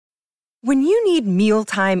When you need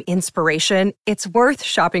mealtime inspiration, it's worth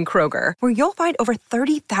shopping Kroger, where you'll find over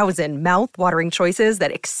 30,000 mouth-watering choices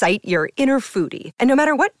that excite your inner foodie. And no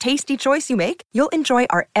matter what tasty choice you make, you'll enjoy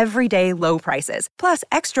our everyday low prices, plus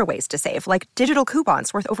extra ways to save, like digital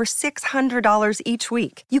coupons worth over $600 each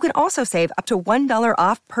week. You can also save up to $1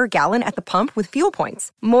 off per gallon at the pump with fuel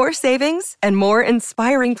points. More savings and more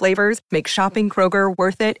inspiring flavors make shopping Kroger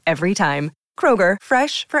worth it every time. Kroger,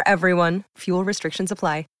 fresh for everyone. Fuel restrictions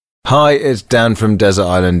apply. Hi, it's Dan from Desert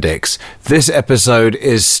Island Dicks. This episode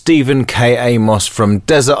is Stephen K. Amos from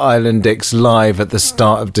Desert Island Dicks live at the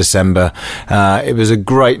start of December. It was a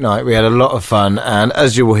great night. We had a lot of fun, and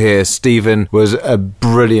as you will hear, Stephen was a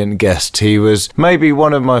brilliant guest. He was maybe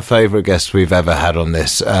one of my favourite guests we've ever had on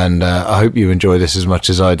this, and I hope you enjoy this as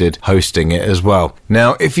much as I did hosting it as well.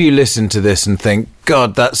 Now, if you listen to this and think,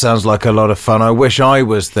 God, that sounds like a lot of fun, I wish I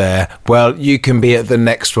was there, well, you can be at the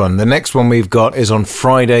next one. The next one we've got is on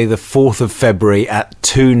Friday the 4th of February at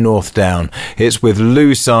 2 North Down. It's with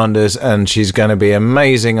Lou Sanders, and she's going to be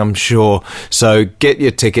amazing, I'm sure. So get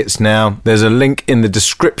your tickets now. There's a link in the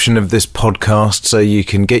description of this podcast, so you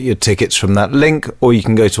can get your tickets from that link, or you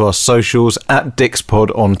can go to our socials at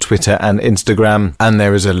DixPod on Twitter and Instagram, and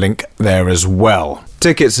there is a link there as well.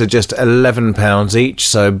 Tickets are just £11 each,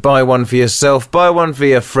 so buy one for yourself, buy one for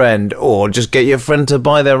your friend, or just get your friend to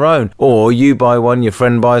buy their own. Or you buy one, your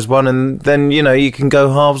friend buys one, and then, you can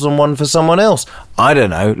go halves on one for someone else. I don't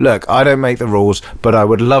know. Look, I don't make the rules, but I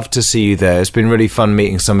would love to see you there. It's been really fun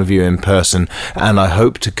meeting some of you in person, and I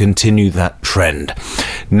hope to continue that trend.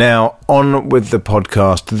 Now, on with the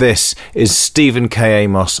podcast. This is Stephen K.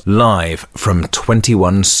 Amos live from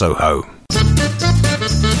 21 Soho.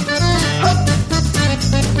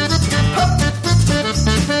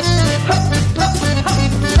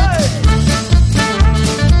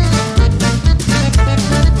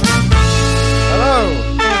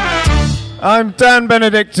 I'm Dan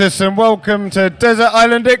Benedictus, and welcome to Desert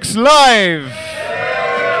Island Dicks Live.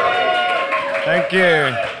 Thank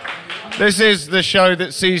you. This is the show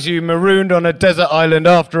that sees you marooned on a desert island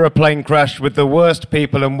after a plane crash with the worst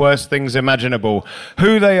people and worst things imaginable.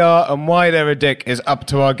 Who they are and why they're a dick is up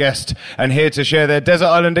to our guest, and here to share their Desert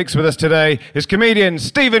Island Dicks with us today is comedian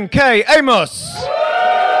Stephen K. Amos.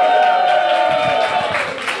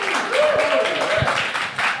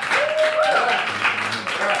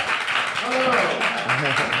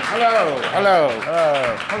 Hello.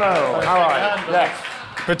 How are you? Yes.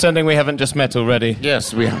 Pretending we haven't just met already.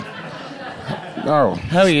 Yes, we have. Oh.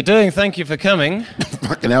 How are you doing? Thank you for coming.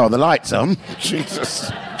 Fucking hell, the light's on. Jesus.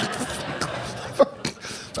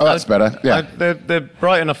 Oh, that's better. Yeah. They're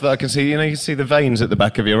bright enough that I can see, you can see the veins at the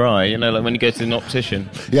back of your eye, like when you go to an optician.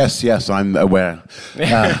 Yes, I'm aware.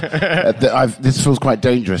 This feels quite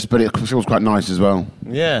dangerous, but it feels quite nice as well.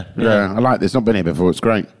 Yeah. I like this. Not been here before. It's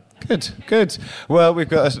great. Good. Well, we've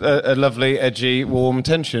got a lovely, edgy, warm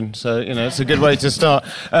tension, so, it's a good way to start.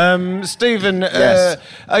 Stephen, yes.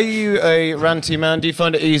 Are you a ranty man? Do you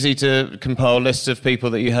find it easy to compile lists of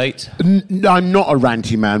people that you hate? I'm not a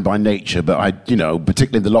ranty man by nature, but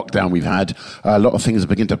particularly the lockdown we've had, a lot of things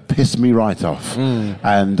begin to piss me right off.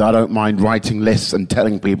 And I don't mind writing lists and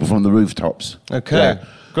telling people from the rooftops. Okay. Yeah.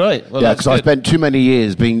 Great. Well, yeah, because I spent too many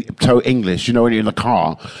years being so English. When you're in the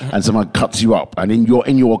car and someone cuts you up, and in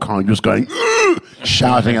your car, you're just going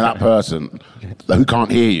shouting at that person who can't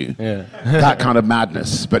hear you. Yeah. That kind of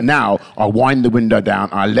madness. But now I wind the window down.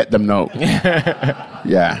 I let them know.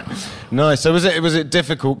 Yeah. Nice. So was it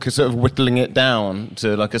difficult, sort of whittling it down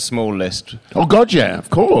to like a small list? Oh God, yeah, of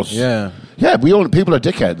course. Yeah. Yeah, people are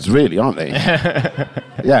dickheads, really, aren't they?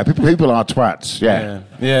 Yeah, people are twats. Yeah.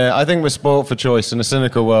 I think we're spoilt for choice in a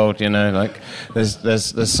cynical world.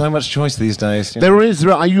 There's so much choice these days. There is.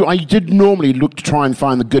 I did normally look to try and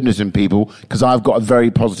find the goodness in people because I've got a very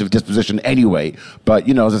positive disposition anyway. But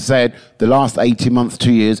as I said, the last 18 months,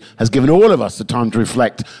 2 years has given all of us the time to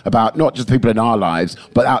reflect about not just people in our lives,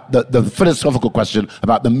 but the philosophical question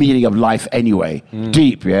about the meaning of life anyway.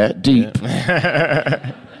 Deep. Yeah.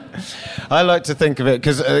 I like to think of it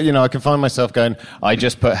because, I can find myself going, I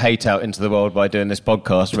just put hate out into the world by doing this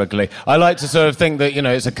podcast regularly. I like to sort of think that,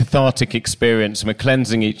 it's a cathartic experience and we're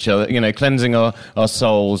cleansing each other, cleansing our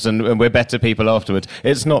souls and we're better people afterwards.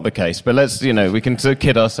 It's not the case, but let's, we can sort of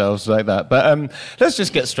kid ourselves like that. But let's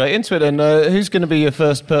just get straight into it. And who's going to be your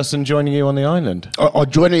first person joining you on the island? Or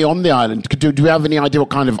joining on the island. Do we have any idea what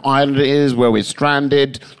kind of island it is, where we're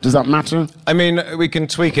stranded? Does that matter? I mean, we can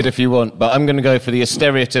tweak it if you want, but I'm going to go for the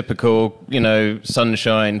stereotypical,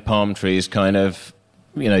 sunshine, palm trees kind of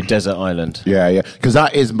desert island. Yeah. Because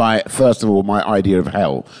that is first of all, my idea of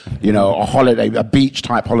hell. A holiday, a beach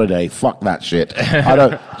type holiday. Fuck that shit. I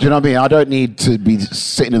don't. Do you know what I mean? I don't need to be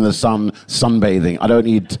sitting in the sun, sunbathing. I don't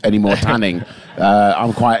need any more tanning.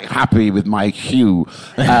 I'm quite happy with my hue.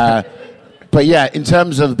 But yeah, in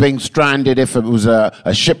terms of being stranded, if it was a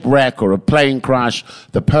shipwreck or a plane crash,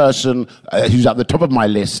 the person who's at the top of my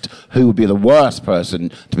list, who would be the worst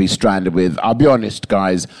person to be stranded with, I'll be honest,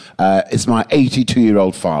 guys, it's my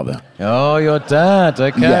 82-year-old father. Oh, your dad,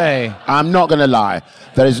 okay. Yeah, I'm not going to lie.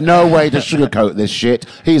 There is no way to sugarcoat this shit.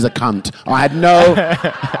 He's a cunt.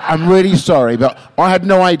 I'm really sorry, but I had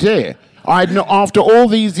no idea. After all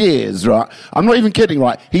these years, right? I'm not even kidding,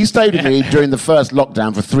 right? He stayed with me during the first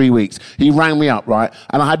lockdown for 3 weeks. He rang me up, right?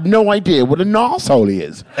 And I had no idea what an arsehole he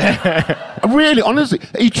is. Really, honestly.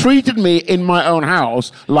 He treated me in my own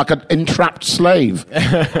house like an entrapped slave.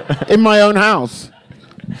 In my own house.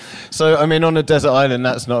 So, on a desert island,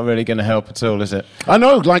 that's not really going to help at all, is it? I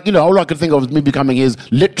know, all I could think of was me becoming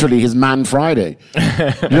literally his man Friday.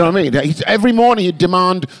 You know what I mean? Every morning he'd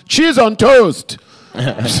demand, cheese on toast.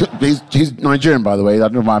 He's Nigerian, by the way. I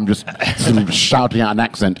don't know why I'm just sort of shouting out an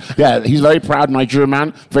accent. Yeah, he's a very proud Nigerian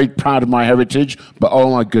man, very proud of my heritage. But oh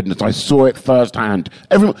my goodness, I saw it firsthand.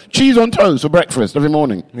 Cheese on toast for breakfast every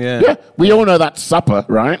morning. Yeah, we all know that's supper,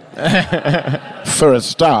 right? For a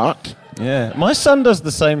start. Yeah, my son does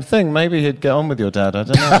the same thing. Maybe he'd get on with your dad. I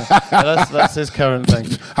don't know. That's his current thing.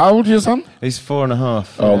 How old is your son? He's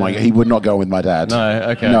 4.5. Oh my God, he would not go on with my dad. No,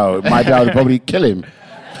 okay. No, my dad would probably kill him.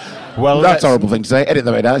 Well, that's a horrible thing to say. Edit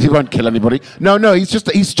that way down. He won't kill anybody. No, he's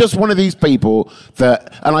just one of these people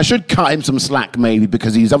that, and I should cut him some slack maybe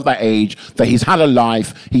because he's of that age, that he's had a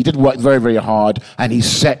life, he did work very, very hard, and he's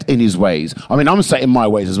set in his ways. I'm set in my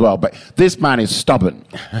ways as well, but this man is stubborn.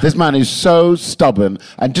 This man is so stubborn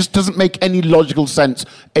and just doesn't make any logical sense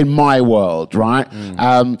in my world, right?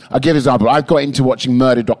 I'll give an example. I've got into watching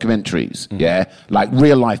murder documentaries, like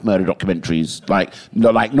real life murder documentaries, like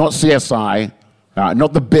not CSI,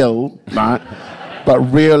 not The Bill, right? But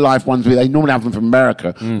real life ones, they normally have them from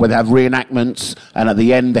America, where they have reenactments, and at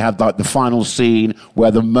the end they have the final scene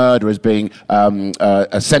where the murderer is being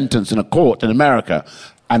sentenced in a court in America.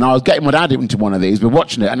 And I was getting my dad into one of these, we're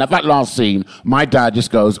watching it, and at that last scene, my dad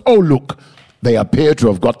just goes, "Oh look, they appear to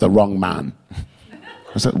have got the wrong man."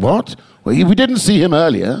 I said, "What? Well, we didn't see him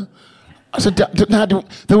earlier." I said, "Dad,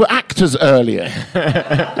 there were actors earlier."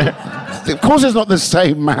 Of course it's not the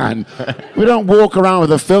same man. We don't walk around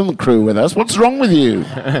with a film crew with us. What's wrong with you?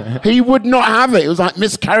 He would not have it. It was like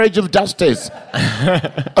miscarriage of justice.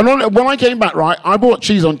 And when I came back, right, I bought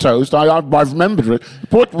cheese on toast. I've remembered it.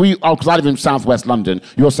 Because I live in southwest London.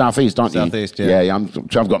 You're southeast, aren't you? Southeast, yeah. Yeah,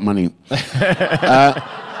 I've got money.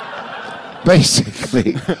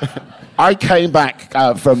 Basically... I came back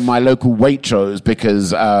from my local Waitrose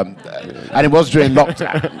because, and it was during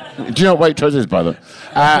lockdown. Do you know what Waitrose is, brother?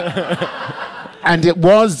 And it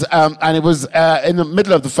was in the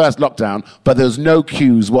middle of the first lockdown, but there was no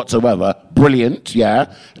queues whatsoever. Brilliant, yeah.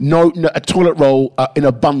 No a toilet roll in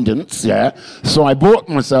abundance, yeah. So I bought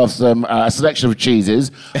myself a selection of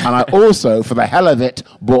cheeses, and I also, for the hell of it,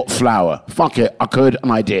 bought flour. Fuck it, I could,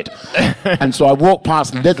 and I did. And so I walked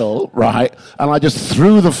past Lidl, right, and I just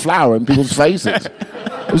threw the flour in people's faces.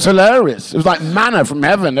 It was hilarious. It was like manna from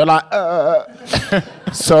heaven. They're like,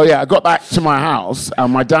 So, yeah, I got back to my house,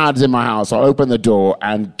 and my dad's in my house. I opened the door,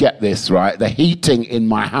 and get this, right? The heating in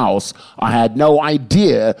my house, I had no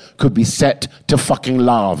idea could be set to fucking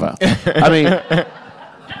lava. I mean,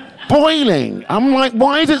 boiling. I'm like,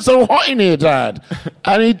 why is it so hot in here, Dad?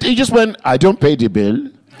 And he just went, "I don't pay the bill."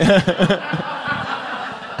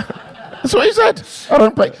 That's what he said. I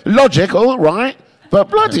don't pay. Logical, right? But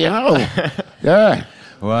bloody hell. Yeah.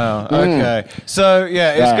 Wow, okay. So,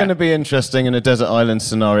 it's going to be interesting in a desert island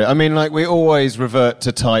scenario. I mean, we always revert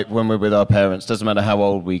to type when we're with our parents, doesn't matter how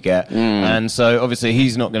old we get. And so, obviously,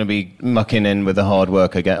 he's not going to be mucking in with the hard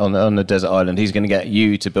work on the desert island. He's going to get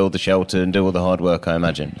you to build the shelter and do all the hard work, I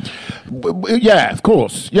imagine. Yeah, of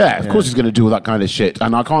course. Yeah, of course he's going to do all that kind of shit.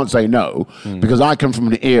 And I can't say no, because I come from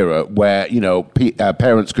an era where,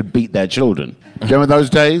 parents could beat their children. Do you remember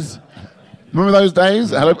those days? Remember those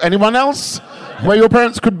days? Hello, anyone else? Where your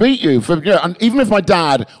parents could beat you. And even if my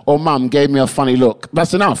dad or mum gave me a funny look,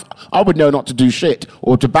 that's enough. I would know not to do shit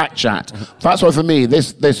or to backchat. That's why for me,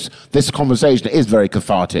 this conversation is very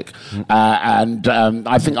cathartic. And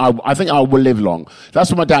I think I will live long. That's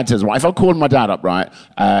what my dad says, right? If I call my dad up, right,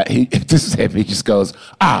 this is him, he just goes,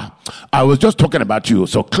 "I was just talking about you,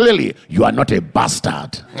 so clearly you are not a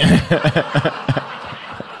bastard."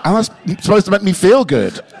 And that's supposed to make me feel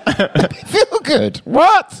good. Feel good?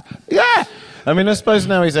 What? Yeah. I mean, I suppose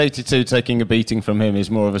now he's 82, taking a beating from him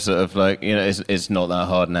is more of a sort of like, it's not that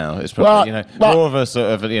hard now. It's probably, more of a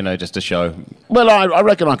sort of, just a show. Well, I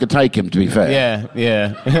reckon I could take him, to be fair.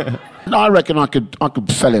 Yeah. No, I reckon I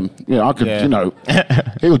could fell him.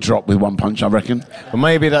 He'll drop with one punch, I reckon. Well,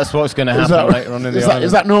 maybe that's what's going to happen later on in the island.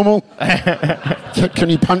 Is that normal? Can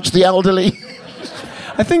you punch the elderly?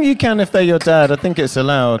 I think you can if they're your dad. I think it's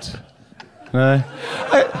allowed. No?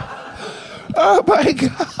 Oh, my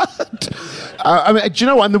God. Do you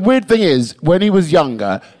know what? And the weird thing is, when he was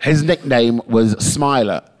younger, his nickname was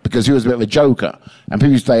Smiler, because he was a bit of a joker. And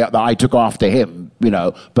people used to say that I took after him,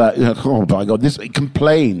 But, oh, my God, he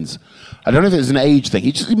complains. I don't know if it's an age thing.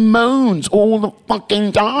 He moans all the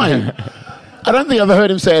fucking time. I don't think I've ever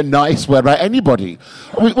heard him say a nice word about anybody.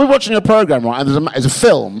 We're watching a program, right, and there's a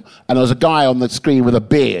film, and there's a guy on the screen with a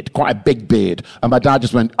beard, quite a big beard, and my dad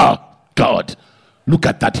just went, "Oh, God, look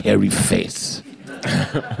at that hairy face.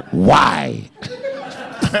 Why?"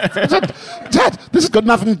 I said, "Dad, this has got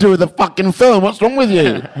nothing to do with the fucking film. What's wrong with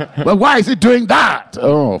you?" "Well, why is it doing that?"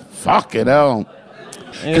 "Oh, fucking hell."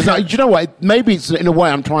 Because you know what? Maybe it's in a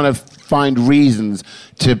way I'm trying to find reasons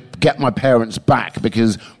to get my parents back,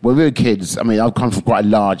 because when we were kids, I mean, I've come from quite a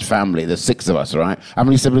large family. There's 6 of us, right? How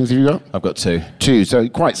many siblings have you got? I've got 2. 2, so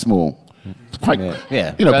quite small. Quite,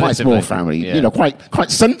 quite small family. Yeah.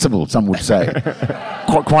 Quite sensible, some would say.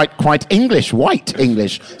 quite English, white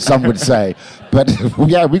English, some would say. But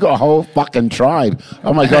yeah, we got a whole fucking tribe.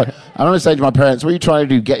 Oh my God! I remember saying to my parents, "What are you trying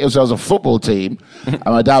to do? Get yourselves a football team?" And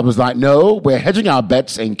my dad was like, "No, we're hedging our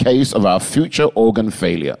bets in case of our future organ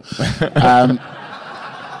failure."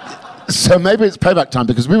 So maybe it's payback time,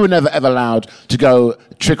 because we were never ever allowed to go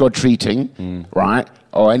trick or treating, right?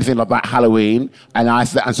 Or anything like that, Halloween. And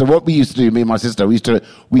so what we used to do, me and my sister, we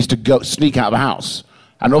used to go sneak out of the house.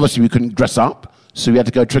 And obviously we couldn't dress up, so we had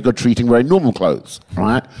to go trick-or-treating wearing normal clothes,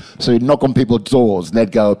 right? So we'd knock on people's doors, and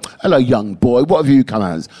they'd go, "Hello, young boy, what have you come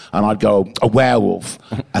as?" And I'd go, "A werewolf."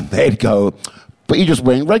 And they'd go, "But you're just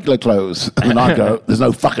wearing regular clothes." And I'd go, "There's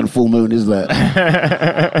no fucking full moon, is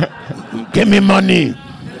there?" "Give me money."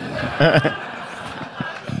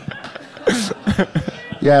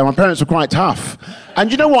 Yeah, my parents were quite tough. And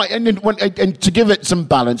you know what? And to give it some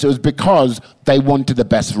balance, it was because they wanted the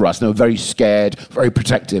best for us. They were very scared, very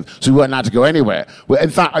protective, so we weren't allowed to go anywhere. In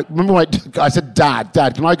fact, I remember I said, Dad,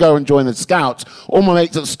 can I go and join the Scouts? All my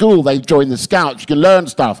mates at school, they've joined the Scouts. You can learn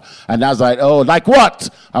stuff. And I was like, "Oh, like what?"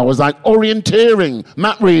 I was like, "Orienteering,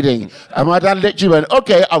 map reading." And my dad literally went,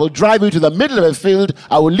 "Okay, I will drive you to the middle of a field.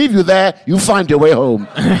 I will leave you there. You find your way home."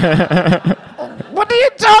 What are you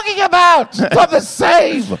talking about? It's not the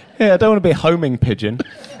same. Yeah, I don't want to be a homing pigeon.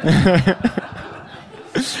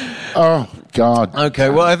 Oh, God. Okay,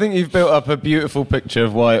 well, I think you've built up a beautiful picture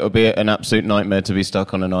of why it would be an absolute nightmare to be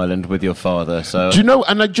stuck on an island with your father. So, do you know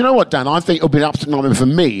what, Dan? I think it'll be an absolute nightmare for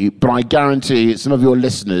me, but I guarantee some of your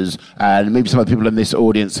listeners and maybe some of the people in this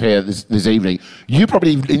audience here this evening, you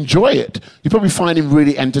probably enjoy it. You probably find him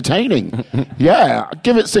really entertaining. Yeah,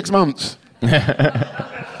 give it 6 months.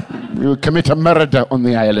 You'll commit a murder on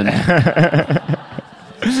the island.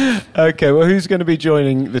 Okay, well, who's going to be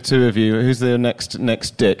joining the two of you? Who's the next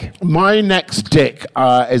dick? My next dick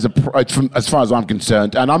is as far as I'm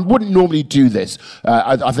concerned, and I wouldn't normally do this.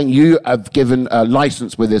 I think you have given a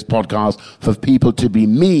license with this podcast for people to be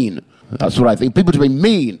mean. That's what I think. People to be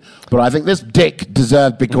mean. But I think this dick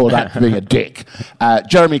deserved to be called out for being a dick.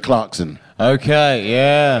 Jeremy Clarkson. Okay,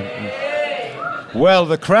 yeah. Well,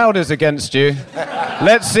 the crowd is against you.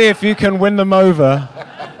 Let's see if you can win them over.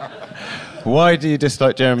 Why do you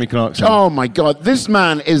dislike Jeremy Clarkson? Oh, my God. This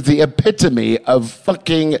man is the epitome of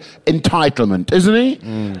fucking entitlement, isn't he?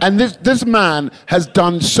 And this man has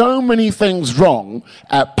done so many things wrong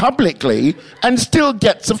publicly and still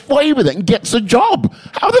gets away with it and gets a job.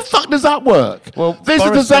 How the fuck does that work? Well, this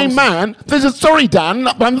is the same man. Sorry, Dan,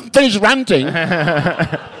 I'm finished ranting.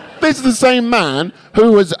 This is the same man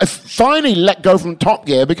who was finally let go from Top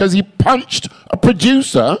Gear because he punched a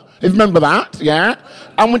producer. If you remember that, yeah?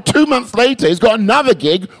 And when 2 months later, he's got another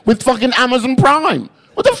gig with fucking Amazon Prime.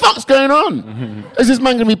 What the fuck's going on? Is this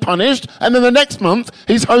man going to be punished? And then the next month,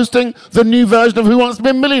 he's hosting the new version of Who Wants to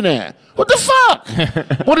Be a Millionaire. What the fuck?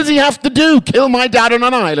 What does he have to do? Kill my dad on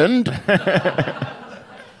an island?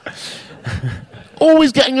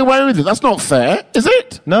 Always getting away with it. That's not fair, is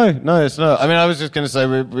it? No, it's not. I mean, I was just going to say,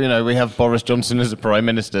 we have Boris Johnson as a prime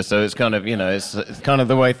minister, so it's kind of, it's kind of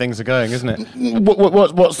the way things are going, isn't it?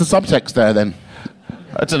 What's the subtext there then?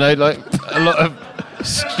 I don't know, like a lot of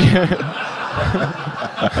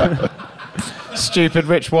stupid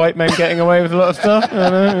rich white men getting away with a lot of stuff. I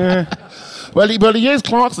don't know, yeah. Well, he is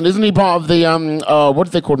Clarkson, isn't he? Part of the what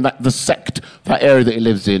do they call that? The sect, that area that he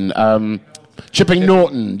lives in. Chipping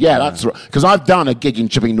Norton. Yeah, that's right. Because I've done a gig in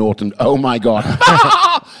Chipping Norton. Oh, my God.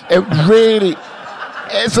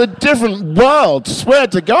 It's a different world, swear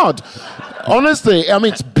to God. Honestly, I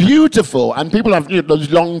mean, it's beautiful, and people have those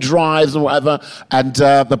long drives and whatever, and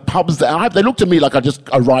the pubs they looked at me like I just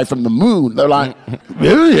arrived from the moon. They're like,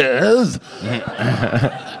 "Really is?"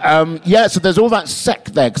 So there's all that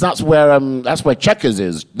sect there, because that's where Chequers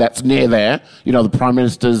is. That's near there, the Prime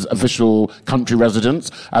Minister's official country residence,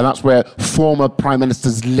 and that's where former Prime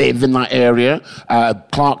Ministers live in that area.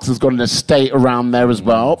 Clarkson's got an estate around there as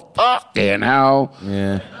well. Fucking hell.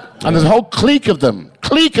 Yeah. And there's a whole clique of them.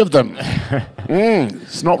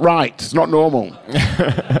 It's not right. It's not normal.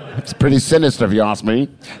 It's pretty sinister, if you ask me.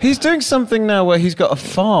 He's doing something now where he's got a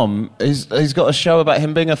farm. He's got a show about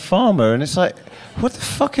him being a farmer, and it's like, what the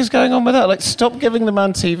fuck is going on with that? Like, stop giving the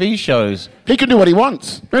man TV shows. He can do what he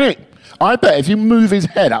wants, really. I bet if you move his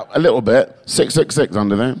head up a little bit, 666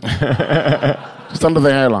 under there. Just under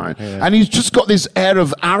the hairline. Yeah. And he's just got this air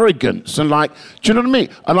of arrogance and do you know what I mean?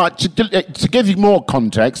 And to give you more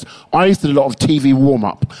context, I used to do a lot of TV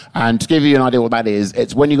warm-up. And to give you an idea what that is,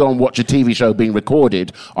 it's when you go and watch a TV show being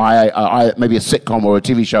recorded, maybe a sitcom or a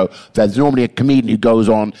TV show, there's normally a comedian who goes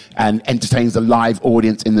on and entertains the live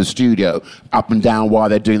audience in the studio up and down while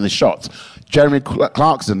they're doing the shots. Jeremy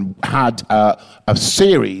Clarkson had a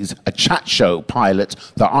series, a chat show pilot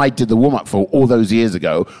that I did the warm-up for all those years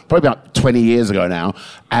ago, probably about 20 years ago now,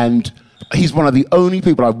 and he's one of the only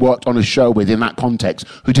people I've worked on a show with in that context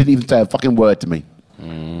who didn't even say a fucking word to me.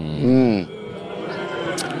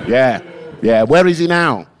 Yeah. Where is he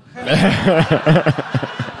now?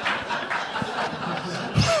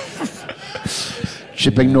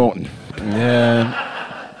 Chipping Norton.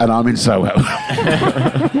 Yeah. And I'm in Soho.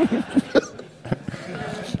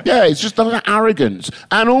 Yeah, it's just an arrogance.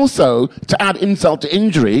 And also, to add insult to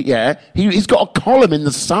injury, he's got a column in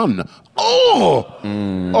The Sun.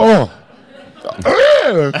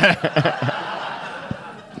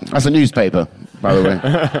 That's a newspaper, by the way.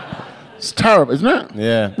 It's terrible, isn't it?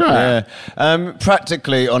 Yeah.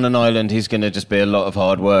 Practically, on an island, he's going to just be a lot of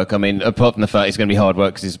hard work. I mean, apart from the fact he's going to be hard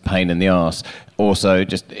work because he's a pain in the arse. Also,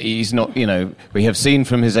 he's not, we have seen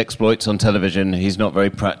from his exploits on television, he's not very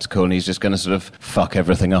practical, and he's just going to sort of fuck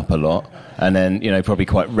everything up a lot. And then, probably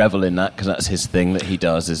quite revel in that, because that's his thing that he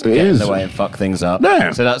does, is get in the way and fuck things up.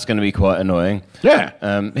 Yeah. So that's going to be quite annoying. Yeah.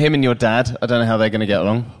 Him and your dad, I don't know how they're going to get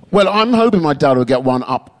along. Well, I'm hoping my dad will get one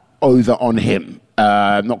up over on him.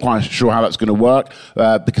 I'm not quite sure how that's going to work,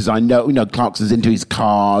 because I know, Clarkson's into his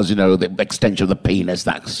cars, the extension of the penis,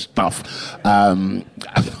 that stuff. I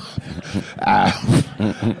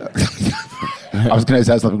was going to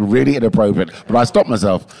say something really inappropriate, but I stopped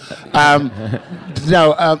myself.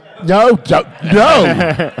 No.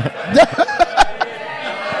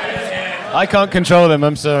 I can't control them,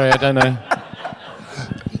 I'm sorry, I don't know.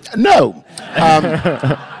 No.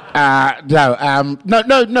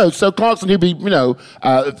 No. So Clarkson, he'd be,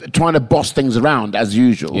 trying to boss things around as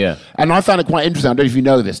usual. Yeah. And I found it quite interesting. I don't know if you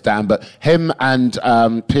know this, Dan, but him and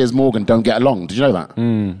Piers Morgan don't get along. Did you know that?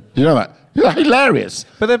 Did you know that? Yeah, hilarious.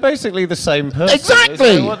 But they're basically the same person.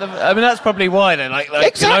 Exactly. That's probly why they're like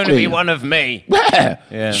exactly. Can only be one of me.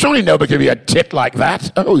 Yeah. Surely nobody can be a tit like that.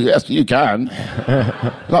 Oh, yes, you can.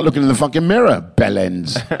 Like looking in the fucking mirror,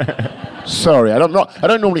 bellends. Sorry, I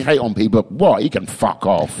don't normally hate on people, but what? He can fuck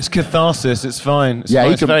off. It's catharsis, it's fine. It's yeah,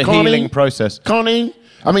 fine. It's a very healing process. Connie,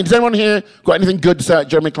 I mean, does anyone here got anything good to say at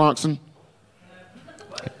Jeremy Clarkson?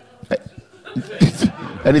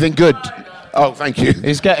 Anything good? Oh, thank you.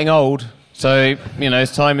 He's getting old. So,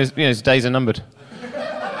 his time is, his days are numbered.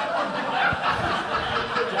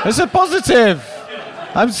 It's a positive.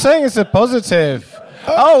 I'm saying it's a positive.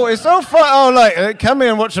 Oh, it's so fun. Oh, come here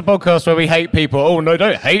and watch a podcast where we hate people. Oh, no,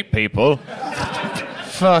 don't hate people.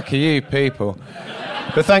 Fuck you, people.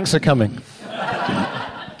 But thanks for coming.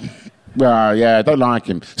 Yeah, I don't like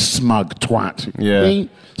him. Smug twat. Yeah. He's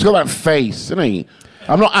got that face, isn't he?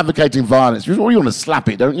 I'm not advocating violence. You want to slap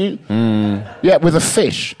it, don't you? Yeah, with a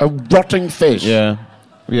fish, a rotting fish. Yeah.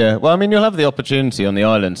 Well, I mean, you'll have the opportunity on the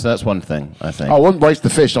island, so that's one thing, I think. I wouldn't waste the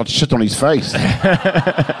fish. I'd shit on his face.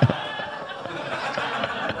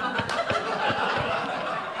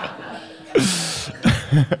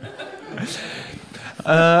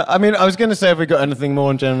 I was going to say, have we got anything more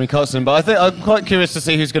on Jeremy Clarkson? But I think I'm quite curious to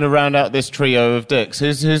see who's going to round out this trio of dicks.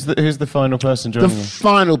 Who's the final person joining The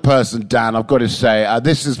final person, Dan, I've got to say,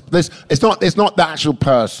 it's not the actual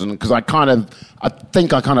person, because I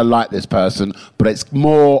think I kind of like this person, but it's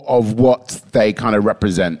more of what they kind of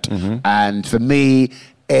represent. Mm-hmm. And for me,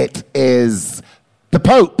 it is the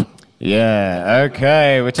Pope. Yeah.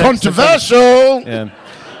 Okay. Controversial. Yeah.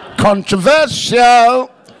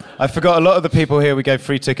 Controversial. I forgot a lot of the people here, we gave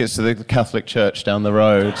free tickets to the Catholic Church down the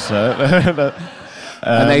road. So,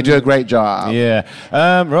 and they do a great job. Yeah.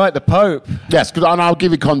 Right, the Pope. Yes, and I'll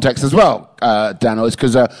give you context as well, Daniel. It's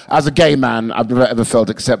because as a gay man, I've never ever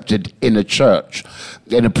felt accepted in a church.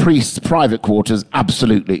 In a priest's private quarters,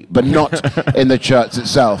 absolutely, but not in the church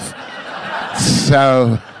itself.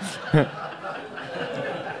 So...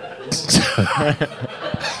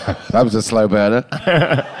 that was a slow burner.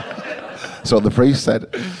 That's what the priest said.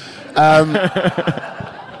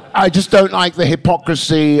 I just don't like the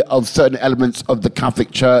hypocrisy of certain elements of the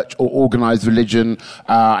Catholic Church or organized religion.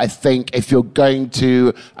 I think if you're going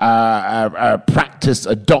to practice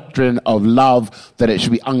a doctrine of love, that it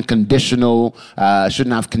should be unconditional,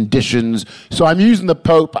 shouldn't have conditions. So I'm using the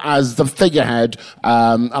Pope as the figurehead,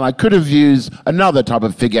 and I could have used another type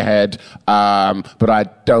of figurehead, but I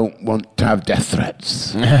don't want to have death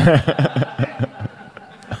threats.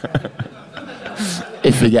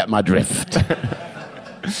 If you get my drift.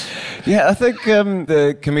 Yeah, I think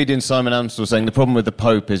the comedian Simon Amstel was saying the problem with the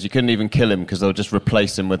Pope is you couldn't even kill him because they'll just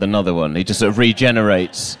replace him with another one. He just sort of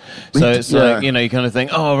regenerates. So it's like, you kind of think,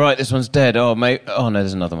 oh, right, this one's dead. Oh, mate. Oh, no,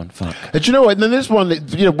 there's another one. Fuck. Do you know what? And then this one,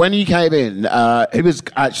 when he came in, he was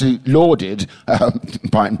actually lauded,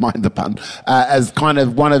 by mind the pun, as kind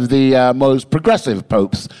of one of the most progressive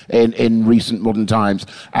popes in recent modern times.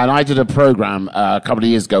 And I did a program a couple of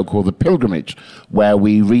years ago called The Pilgrimage, where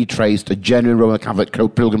we retraced a genuine Roman Catholic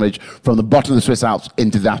pilgrimage from the bottom of the Swiss Alps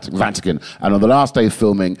into the Vatican. And on the last day of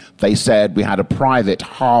filming, they said we had a private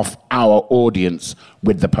half-hour audience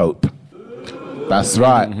with the Pope. That's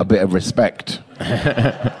right, a bit of respect.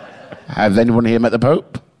 Has anyone here met the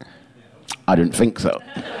Pope? I didn't think so.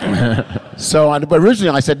 So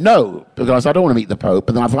originally I said no, because I don't want to meet the Pope.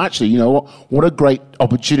 And then I thought, actually, you know what a great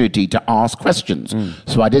opportunity to ask questions.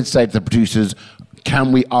 So I did say to the producers,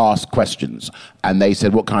 can we ask questions? And they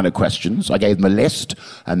said, what kind of questions? I gave them a list,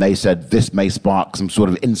 and they said, this may spark some sort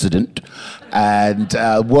of incident. And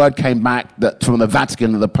word came back that from the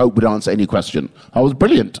Vatican, the Pope would answer any question. I was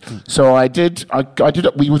brilliant. So I did.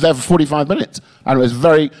 We were there for 45 minutes, and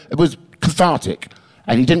it was cathartic.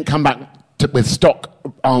 And he didn't come back with stock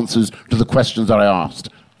answers to the questions that I asked,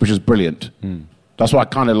 which was brilliant. That's why I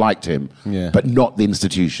kind of liked him, but not the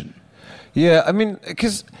institution. Yeah, I mean,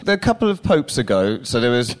 because a couple of popes ago, so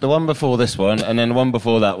there was the one before this one, and then the one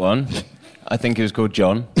before that one. I think he was called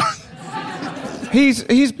John.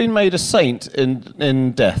 He's been made a saint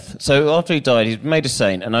in death. So after he died, he's made a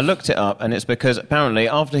saint, and I looked it up, and it's because apparently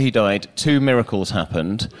after he died, 2 miracles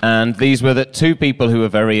happened, and these were that 2 people who were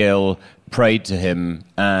very ill prayed to him,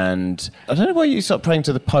 and I don't know why you start praying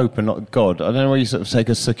to the Pope and not God. I don't know why you sort of take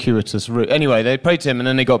a circuitous route. Anyway, they prayed to him and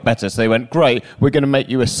then they got better, so they went, great, we're going to make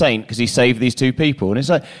you a saint because he saved these 2 people. And it's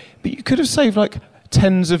like, but you could have saved like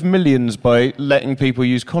tens of millions by letting people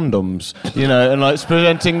use condoms, and like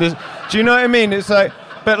preventing this. Do you know what I mean? It's like,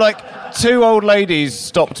 but like 2 old ladies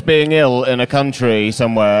stopped being ill in a country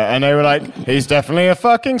somewhere and they were like, he's definitely a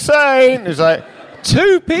fucking saint. It's like,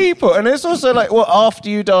 2 people, and it's also like, what, after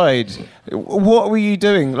you died, what were you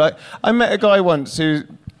doing? Like, I met a guy once who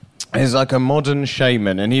is like a modern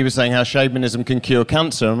shaman, and he was saying how shamanism can cure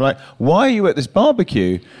cancer. I'm like, why are you at this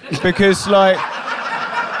barbecue? Because, like,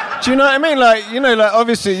 do you know what I mean? Like, like,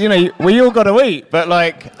 obviously, we all got to eat, but,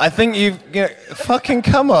 like, I think fucking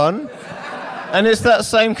come on. And it's that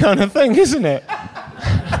same kind of thing, isn't it?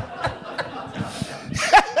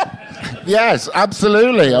 Yes,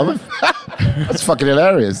 absolutely. That's fucking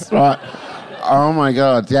hilarious, right? Oh my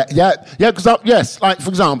God, yeah. Because yes, like for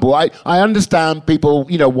example, I understand people,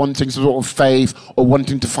 wanting some sort of faith or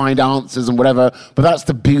wanting to find answers and whatever. But that's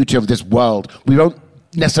the beauty of this world. We don't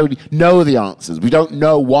necessarily know the answers. We don't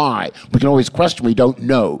know why. We can always question. We don't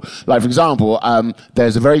know. Like for example,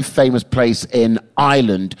 there's a very famous place in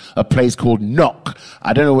Ireland, a place called Knock.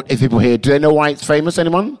 I don't know if people here do they know why it's famous?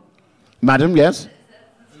 Anyone, madam? Yes.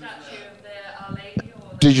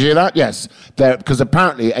 Did you hear that? Yes. Because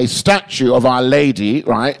apparently a statue of Our Lady,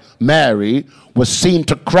 right, Mary, was seen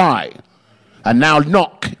to cry. And now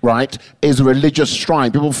Knock, right, is a religious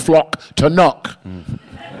shrine. People flock to Knock.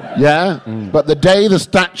 Yeah? But the day the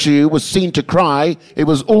statue was seen to cry, it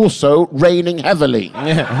was also raining heavily.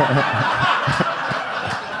 Yeah.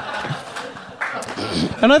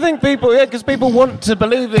 And I think because people want to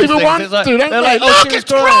believe these things. People want to, don't they? Like, look,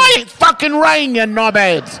 it's crying! It's fucking rain, you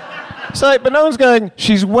knobheads! It's like, but no one's going,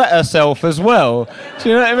 she's wet herself as well. Do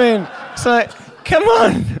you know what I mean? It's like, come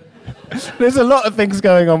on. There's a lot of things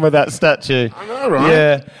going on with that statue. I know, right?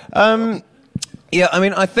 Yeah. Yeah, I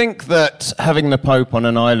mean, I think that having the Pope on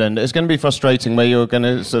an island is going to be frustrating where you're going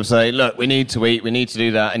to sort of say, look, we need to eat, we need to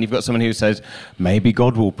do that, and you've got someone who says, maybe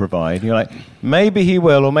God will provide. And you're like, maybe he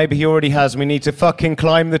will, or maybe he already has, and we need to fucking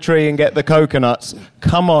climb the tree and get the coconuts.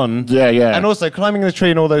 Come on. Yeah. And also, climbing the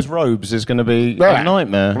tree in all those robes is going to be a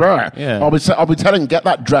nightmare. Right. Yeah. I'll be telling, get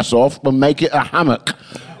that dress off, we'll make it a hammock.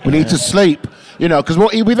 We need to sleep. You know, because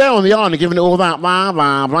he'll be there on the island giving it all that, blah,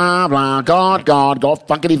 blah, blah, blah, God,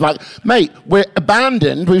 fucking, he's like, mate, we're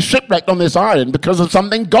abandoned, we're shipwrecked on this island because of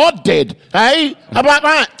something God did, hey? How about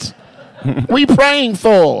that? What are you praying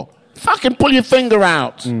for? Fucking pull your finger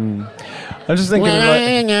out. I'm just thinking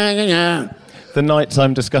of the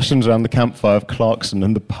nighttime discussions around the campfire of Clarkson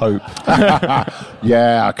and the Pope.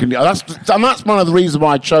 Yeah, that's one of the reasons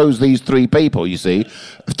why I chose these three people, you see,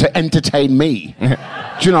 to entertain me.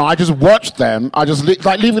 Do you know, I just watched them, I just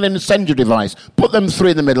leave an incendiary device, put them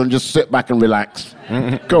three in the middle and just sit back and relax.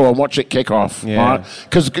 Go on, watch it kick off. Yeah.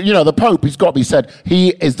 Because, you know, the Pope, he's got to be said,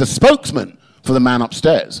 he is the spokesman for the man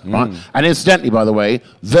upstairs, right? And incidentally, by the way,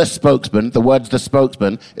 the spokesman, the words the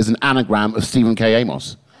spokesman, is an anagram of Stephen K.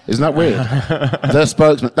 Amos. Isn't that weird? The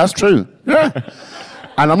spokesman. That's true. Yeah.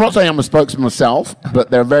 And I'm not saying I'm a spokesman myself, but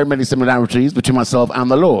there are very many similarities between myself and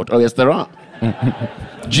the Lord. Oh, yes, there are.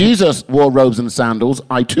 Jesus wore robes and sandals.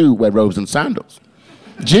 I, too, wear robes and sandals.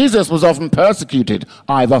 Jesus was often persecuted.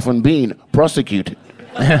 I've often been prosecuted.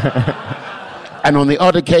 And on the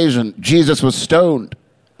odd occasion, Jesus was stoned.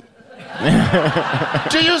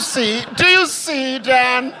 Do you see? Do you see,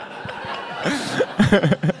 Dan?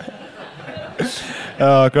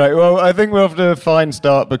 Oh, great. Well, I think we're off to a fine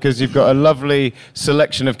start because you've got a lovely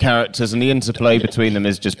selection of characters and the interplay between them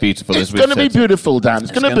is just beautiful. It's going to be beautiful, Dan.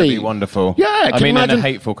 It's going to be wonderful. Yeah, I mean, in a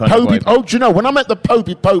hateful kind of way. Oh, do you know, when I'm at the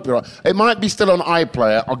Popey, right, it might be still on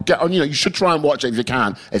iPlayer. I'll get on, you know, you should try and watch it if you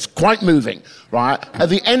can. It's quite moving, right? At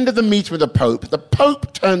the end of the meeting with the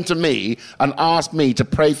Pope turned to me and asked me to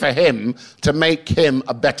pray for him to make him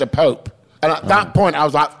a better Pope. And at that point, I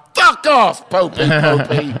was like, fuck off,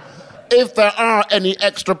 Popey. If there are any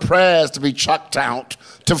extra prayers to be chucked out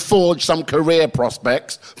to forge some career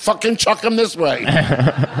prospects, fucking chuck them this way.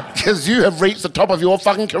 Because you have reached the top of your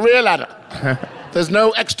fucking career ladder. There's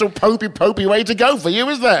no extra popey way to go for you,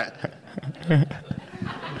 is there?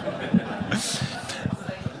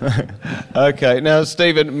 Okay, now,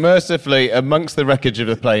 Stephen, mercifully, amongst the wreckage of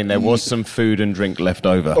the plane, there was some food and drink left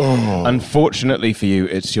over. Oh. Unfortunately for you,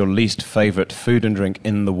 it's your least favourite food and drink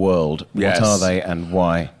in the world. Yes. What are they and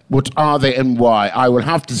why? What are they and why? I will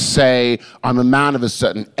have to say I'm a man of a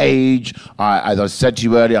certain age. As I said to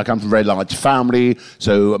you earlier, I come from a very large family,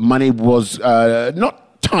 so money was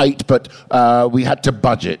not tight, but we had to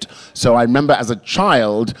budget. So I remember as a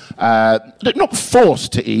child, not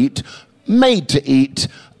forced to eat, made to eat,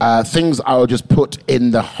 things I would just put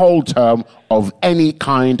in the whole term of any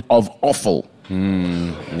kind of offal.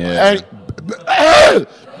 Yeah.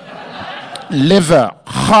 Liver,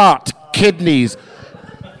 heart, kidneys.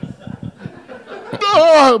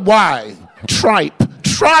 Oh, why? Tripe.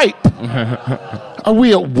 Are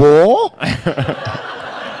we at war?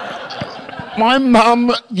 My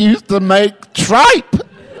mum used to make tripe.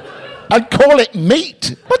 I'd call it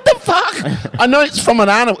meat. What the fuck? I know it's from an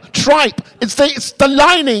animal. Tripe. It's the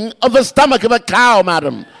lining of the stomach of a cow,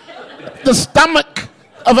 madam. The stomach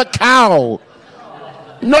of a cow.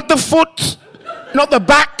 Not the foot. Not the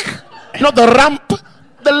back. Not the rump.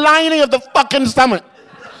 The lining of the fucking stomach.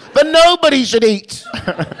 But nobody should eat.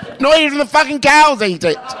 Not even the fucking cows eat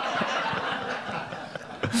it.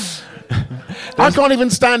 I can't even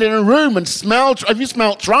stand in a room and smell. Have you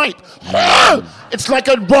smelled tripe? It's like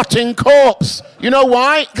a rotting corpse. You know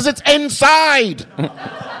why? Because it's inside.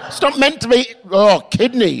 It's not meant to be. Oh,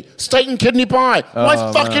 kidney. Steak and kidney pie. Why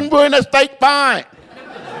fucking ruin a steak pie?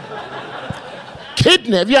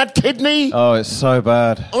 Kidney. Have you had kidney? Oh, it's so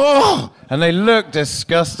bad. Oh. And they look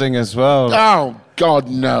disgusting as well. Oh, God,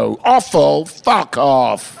 no. Awful. Fuck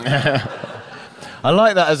off. I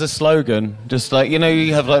like that as a slogan. Just like, you know,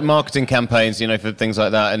 you have like marketing campaigns, you know, for things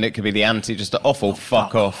like that, and it could be the anti, just an awful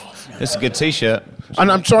fuck off. It's a good T-shirt.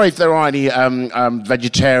 And I'm sorry if there are any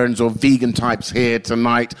vegetarians or vegan types here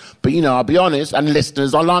tonight, but, you know, I'll be honest, and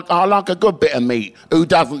listeners, I like a good bit of meat. Who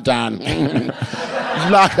doesn't, Dan?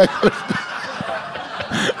 Like a good...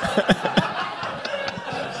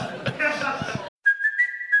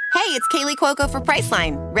 Hey, it's Kaylee Cuoco for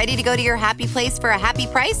Priceline. Ready to go to your happy place for a happy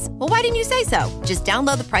price? Well, why didn't you say so? Just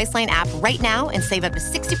download the Priceline app right now and save up to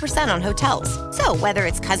 60% on hotels. So whether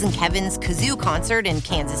it's Cousin Kevin's Kazoo Concert in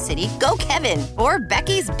Kansas City, go Kevin, or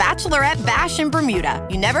Becky's Bachelorette Bash in Bermuda,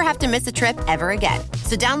 you never have to miss a trip ever again.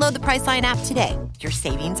 So download the Priceline app today. Your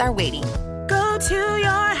savings are waiting. Go to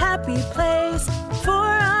your happy place for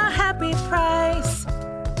a happy price.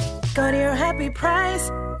 Go to your happy price,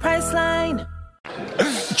 Priceline.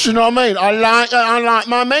 Do you know what I mean? I like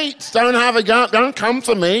my mates. Don't come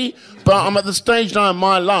for me. But I'm at the stage now in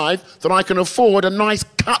my life that I can afford a nice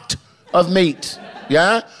cut of meat.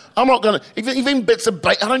 Yeah? I'm not going to... Even bits of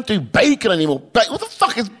bacon... I don't do bacon anymore. What the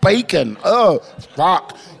fuck is bacon? Oh,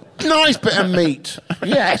 fuck. Nice bit of meat.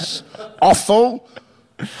 Yes. Offal.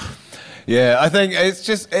 Yeah, I think it's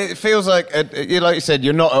just, it feels like you said,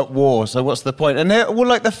 you're not at war, so what's the point? And they're all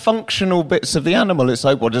like the functional bits of the animal. It's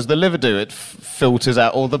like, what does the liver do? It filters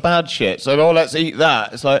out all the bad shit. So, let's eat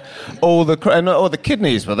that. It's like, all the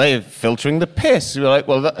kidneys, well, they're filtering the piss. You're like,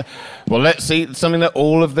 well, let's eat something that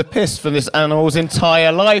all of the piss for this animal's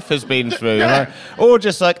entire life has been through. Yeah. Right? Or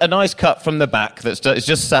just like a nice cut from the back it's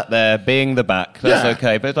just sat there being the back. That's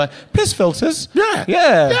okay. But it's like, piss filters?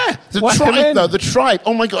 Yeah. The tripe, though, the tripe.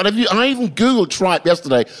 Oh, my God. I even Googled tripe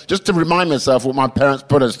yesterday just to remind myself what my parents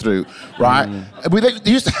put us through, right?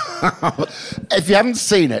 They used to if you haven't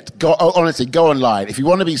seen it, honestly, go online. If you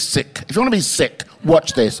want to be sick,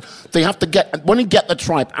 watch this. They have to when you get the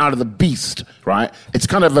tripe out of the beast, right? It's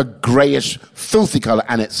kind of a greyish, filthy colour,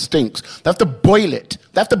 and it stinks. They have to boil it.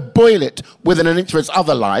 Within an inch of its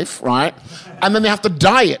other life, right? And then they have to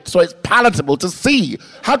dye it so it's palatable to see.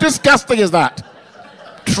 How disgusting is that?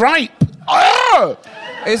 Tripe. Oh!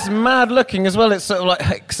 It's mad looking as well. It's sort of like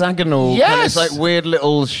hexagonal. Yes. And it's like weird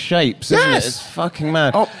little shapes, isn't Yes. it? It's fucking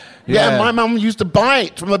mad. Oh, yeah, my mum used to buy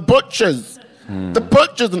it from the butchers. The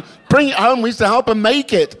butchers, and bring it home. We used to help her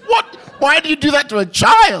make it. What? Why do you do that to a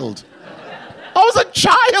child? I was a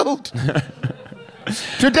child.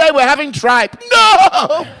 Today we're having tripe.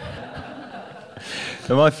 No!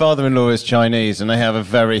 So my father-in-law is Chinese, and they have a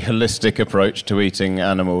very holistic approach to eating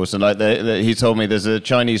animals. And he told me there's a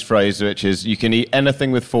Chinese phrase which is, you can eat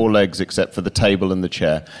anything with 4 legs except for the table and the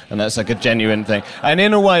chair. And that's like a genuine thing. And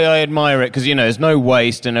in a way, I admire it because, there's no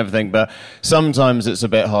waste and everything, but sometimes it's a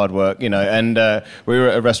bit hard work, And we were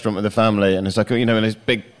at a restaurant with the family, and it's like, in these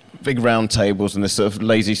big round tables and this sort of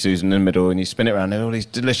lazy Susan in the middle, and you spin it around, and all these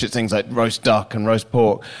delicious things like roast duck and roast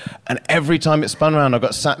pork. And every time it spun around, I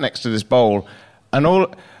got sat next to this bowl, and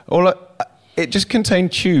it just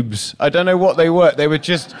contained tubes. I don't know what they were. They were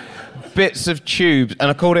just bits of tubes,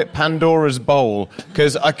 and I called it Pandora's Bowl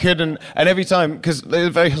because I couldn't. And every time, because they're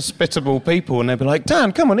very hospitable people, and they'd be like,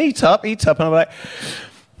 "Dan, come on, eat up," and I'm like,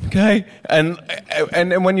 "Okay." And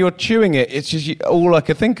when you're chewing it, it's just all I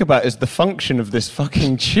could think about is the function of this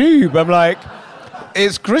fucking tube. I'm like,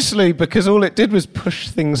 it's gristly because all it did was push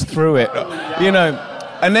things through it,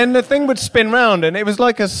 And then the thing would spin round, and it was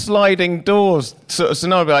like a sliding doors sort of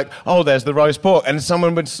scenario. I'd be like, oh, there's the roast pork. And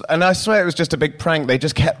someone would... And I swear it was just a big prank. They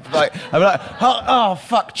just kept, I'd be like, oh,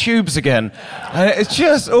 fuck, tubes again. And it's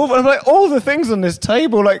just... I'm like, all the things on this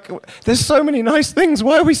table, there's so many nice things.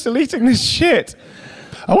 Why are we still eating this shit?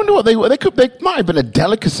 I wonder what they might have been a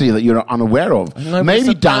delicacy that you're unaware of. No, maybe, it's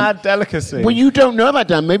a Dan, bad delicacy. Well, you don't know that,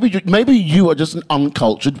 Dan. Maybe you are just an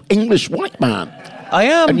uncultured English white man. I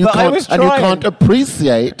am, but I was trying. And you can't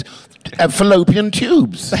appreciate fallopian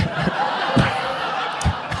tubes.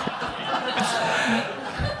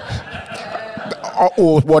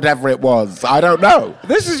 or whatever it was. I don't know.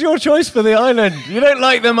 This is your choice for the island. You don't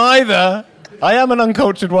like them either. I am an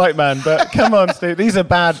uncultured white man, but come on, Steve. These are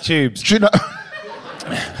bad tubes. Do you know...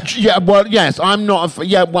 Yeah, well, yes, I'm not...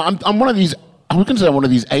 I'm one of these... I was going to say I'm one of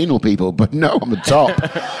these anal people, but no, I'm the top.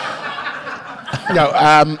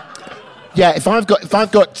 Yeah, if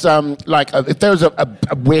there's a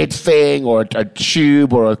weird thing or a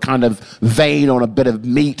tube or a kind of vein on a bit of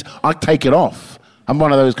meat, I take it off. I'm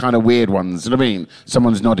one of those kind of weird ones. You know what I mean?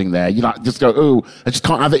 Someone's nodding there. You just go, ooh, I just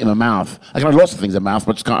can't have it in my mouth. I can have lots of things in my mouth,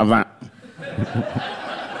 but I just can't have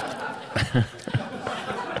that.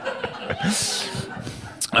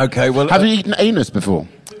 Okay, well... Have you eaten anus before?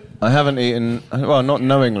 I haven't eaten... Well, not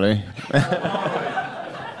knowingly.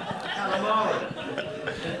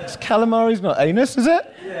 Calamari's not anus, is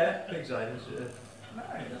it? Yeah, pig's anus. You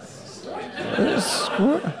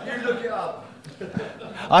look it up.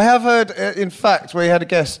 I have heard, in fact, we had a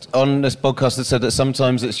guest on this podcast that said that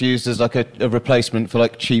sometimes it's used as like a replacement for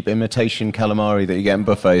like cheap imitation calamari that you get in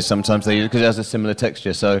buffets. Sometimes they use because it has a similar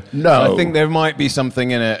texture. So no. I think there might be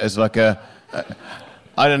something in it as like a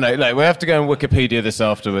I don't know. Like, we have to go on Wikipedia this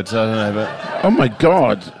afterwards. I don't know, but oh my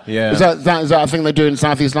God! Yeah, is that a thing they do in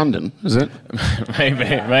South East London? Is it? maybe.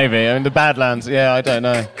 I mean, the Badlands. Yeah, I don't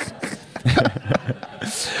know.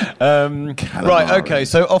 Right, okay,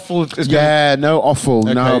 so offal is no offal.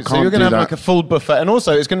 Okay, no, can't so you're going to have that. like a full buffet, and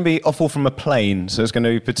also it's going to be offal from a plane, so it's going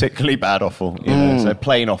to be particularly bad offal, so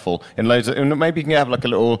plain offal in loads of, and maybe you can have like a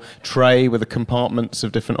little tray with the compartments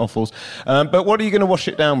of different offals. But what are you going to wash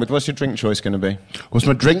it down with? What's your drink choice going to be? What's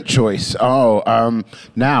my drink choice?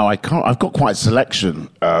 Now I can't. I've got quite a selection.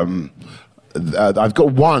 I've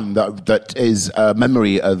got one that is a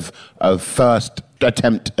memory of first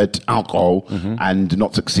attempt at alcohol and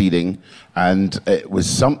not succeeding, and it was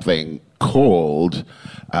something called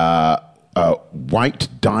White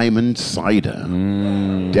Diamond Cider.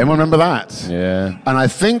 Do anyone remember that? Yeah. And I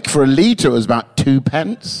think for a litre it was about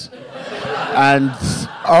 2p. And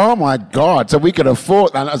oh my God, so we could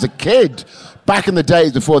afford that as a kid. Back in the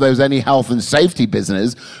days before there was any health and safety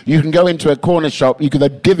business, you can go into a corner shop,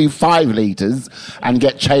 they'd give you 5 litres and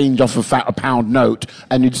get change off a pound note,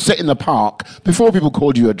 and you'd sit in the park before people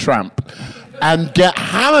called you a tramp and get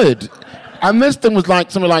hammered. And this thing was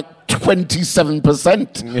like something like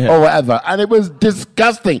 27% or whatever, and it was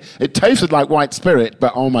disgusting. It tasted like white spirit,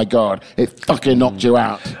 but oh my God, it fucking knocked you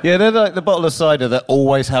out. Yeah, they're like the bottle of cider that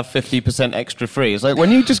always have 50% extra free. It's like, when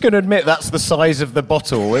you're just going to admit that's the size of the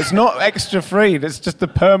bottle, it's not extra free, it's just the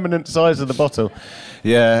permanent size of the bottle.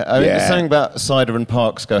 Yeah, I mean, the saying about cider and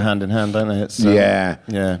parks go hand in hand, don't they? It's,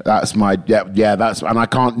 that's my, that's, and I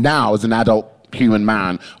can't now as an adult human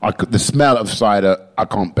man, the smell of cider, I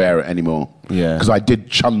can't bear it anymore. Yeah. Because I did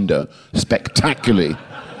chunder spectacularly.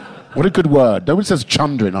 What a good word. Nobody says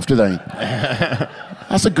chunder enough, do they?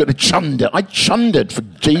 That's a good chunder. I chundered for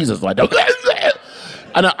Jesus. And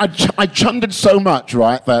I chundered so much,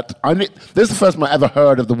 right, that this is the first time I ever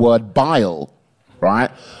heard of the word bile,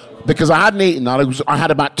 right? Because I hadn't eaten, I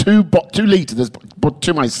had about 2 litres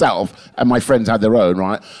to myself, and my friends had their own,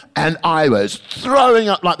 right? And I was throwing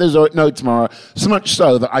up like there's no tomorrow, so much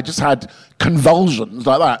so that I just had convulsions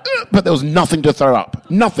like that. But there was nothing to throw up,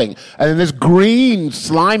 nothing. And then this green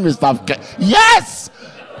slimy stuff, yes!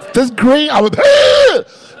 This green, I was...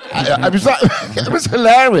 it was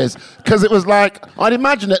hilarious because it was like, I'd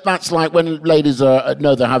imagine that's like when ladies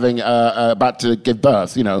know they're having about to give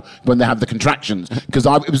birth, when they have the contractions, because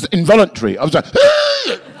it was involuntary. I was like,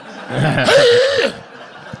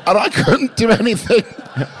 and I couldn't do anything.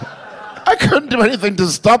 I couldn't do anything to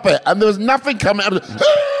stop it, and there was nothing coming out.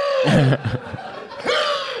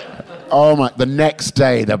 Oh my! The next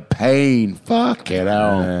day, the pain. Fucking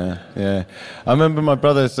hell. Yeah. I remember my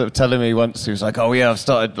brother sort of telling me once, he was like, "Oh yeah,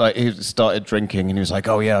 he started drinking," and he was like,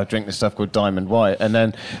 "Oh yeah, I drink this stuff called Diamond White." And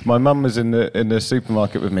then my mum was in the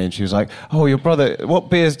supermarket with me, and she was like, "Oh, your brother, what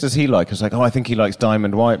beers does he like?" I was like, "Oh, I think he likes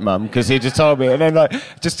Diamond White, Mum," because he just told me. And then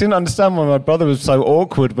just didn't understand why my brother was so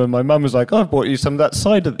awkward when my mum was like, "Oh, I bought you some of that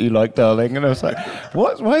cider that you like, darling." And I was like,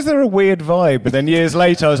 "What? Why is there a weird vibe?" But then years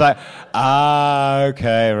later, I was like,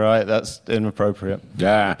 okay, right, that's inappropriate.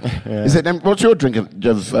 Yeah. Is it? What's your drink of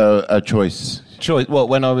choice? Choice? What?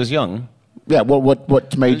 When I was young? Yeah.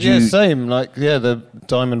 What made you? Yeah, same. The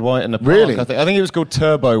Diamond White in the park. Really? I think it was called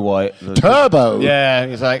Turbo White. Turbo. Yeah,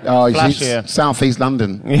 it's like flashier. South East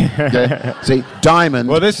London. Yeah. See, Diamond.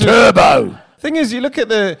 Well, this Turbo. Thing is, you look at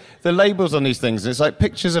the labels on these things, and it's like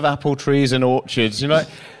pictures of apple trees and orchards. You're like,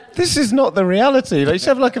 this is not the reality. You should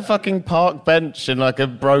have like a fucking park bench and like a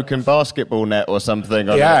broken basketball net or something.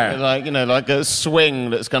 Like a swing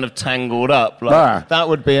that's kind of tangled up. That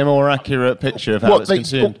would be a more accurate picture of how it's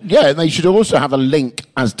consumed. Yeah, they should also have a link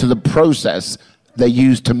as to the process they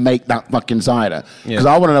use to make that fucking cider. Because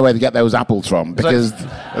I want to know where to get those apples from. Because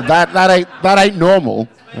that ain't normal.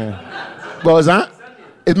 Yeah. What was that?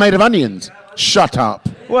 It's made of onions. Shut up.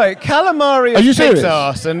 Wait, calamari is pig's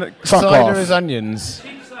ass and cider is onions.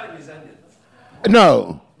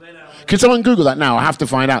 No. Can someone Google that now? I have to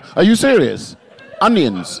find out. Are you serious?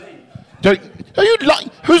 Onions.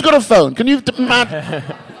 Who's got a phone? Can you...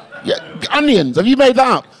 onions. Have you made that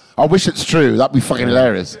up? I wish it's true. That'd be fucking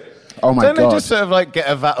hilarious. Oh my God. Don't they just sort of like get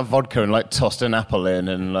a vat of vodka and like tossed an apple in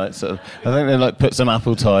and like sort of... I think they like put some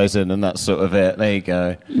apple ties in and that's sort of it. There you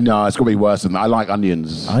go. No, it's got to be worse than that. I like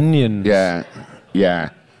onions. Onions? Yeah.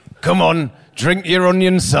 Come on. Drink your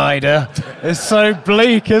onion cider. It's so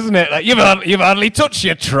bleak, isn't it? Like, you've hardly touched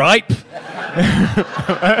your tripe.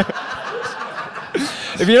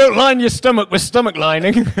 If you don't line your stomach with stomach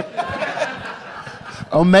lining.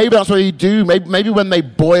 Oh, maybe that's what you do. Maybe when they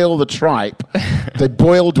boil the tripe, they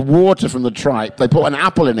boiled water from the tripe, they put an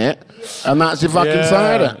apple in it, and that's your fucking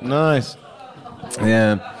cider. Nice.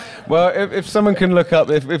 Yeah. Well, if someone can look up,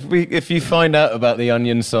 if you find out about the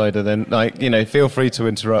onion cider, then feel free to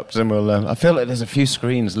interrupt, and we'll. I feel like there's a few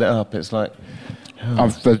screens lit up. It's like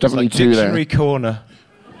there's definitely two there. Dictionary corner.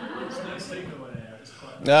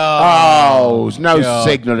 Oh, there's no God.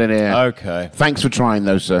 signal in here. Okay. Thanks for trying,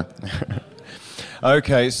 though, sir.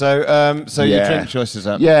 Okay, so your drink choices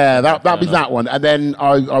up. Yeah, that'd be that one. And then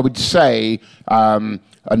I would say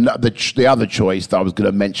the other choice that I was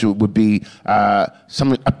going to mention would be a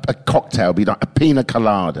cocktail, be like a pina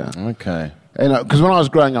colada. Okay. You know, because when I was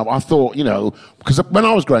growing up, I thought, because when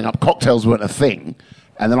I was growing up, cocktails weren't a thing.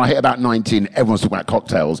 And then I hit about 19, everyone was talking about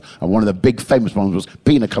cocktails, and one of the big famous ones was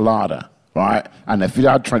pina colada. Right, and if you've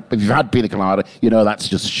had pina colada, that's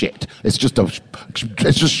just shit. It's just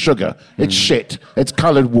sugar. It's shit. It's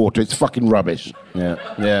coloured water. It's fucking rubbish. Yeah.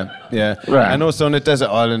 Right. And also on a desert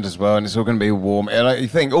island as well, and it's all going to be warm. Like, you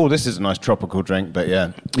think, this is a nice tropical drink, but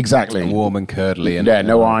yeah, exactly, warm and curdly. And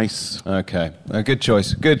no ice. Okay, good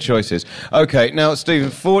choice. Good choices. Okay, now Stephen,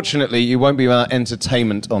 fortunately, you won't be without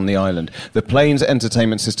entertainment on the island. The plane's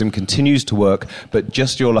entertainment system continues to work, but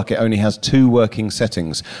just your luck, it only has 2 working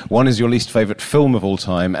settings. One is your least favourite film of all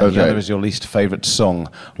time, and the other is your least favourite song.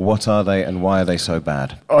 What are they, and why are they so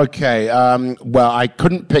bad? Okay, well, I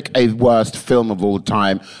couldn't pick a worst film of all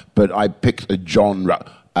time, but I picked a genre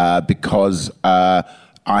because I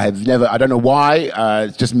don't know why,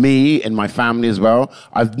 it's just me and my family as well.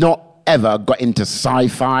 I've not ever got into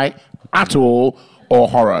sci-fi at all or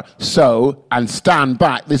horror. So, and stand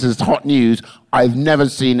back, this is hot news, I've never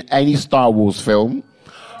seen any Star Wars film.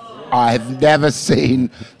 I have never seen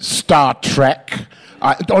Star Trek.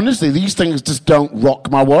 Honestly, these things just don't rock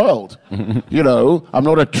my world. I'm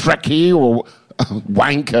not a Trekkie or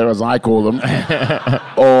wanker, as I call them.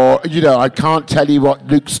 Or, I can't tell you what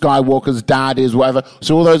Luke Skywalker's dad is, whatever.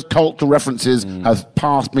 So all those cultural references have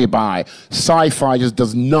passed me by. Sci-fi just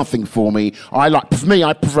does nothing for me. For me,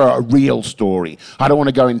 I prefer a real story. I don't want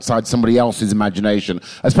to go inside somebody else's imagination.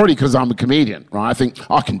 That's probably because I'm a comedian, right? I think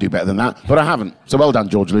I can do better than that, but I haven't. So well done,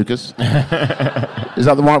 George Lucas. Is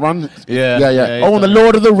that the right one? Yeah. And the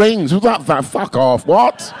Lord of the Rings. Who's that? Fuck off.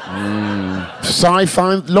 What?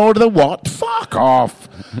 Sci-fi, Lord of the what? Fuck off.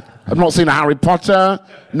 I've not seen Harry Potter,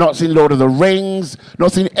 not seen Lord of the Rings,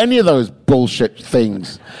 not seen any of those bullshit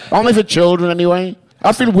things. Aren't they for children anyway?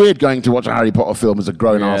 I feel weird going to watch a Harry Potter film as a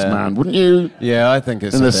grown-ass man, wouldn't you? Yeah, I think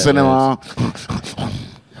it's in the cinema.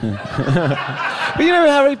 But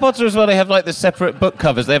Harry Potter as well, they have like the separate book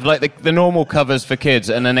covers. They have like the normal covers for kids,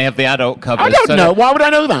 and then they have the adult covers. I don't know. Why would I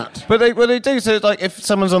know that? But they do. So it's like if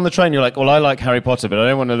someone's on the train, you're like, well, I like Harry Potter, but I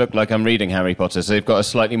don't want to look like I'm reading Harry Potter. So they've got a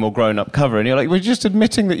slightly more grown-up cover, and you're like, we're just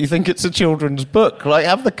admitting that you think it's a children's book. Like,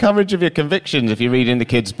 have the courage of your convictions if you're reading the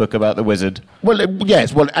kids' book about the wizard. Well,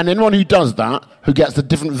 yes. Well, and anyone who does that, who gets the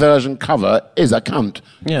different version cover, is a cunt.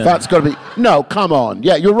 Yeah. That's got to be... No, come on.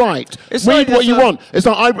 Yeah, you're right. Read what you want. It's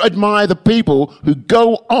like I admire the people who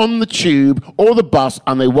go on the tube or the bus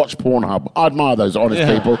and they watch Pornhub. I admire those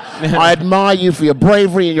honest people. I admire you for your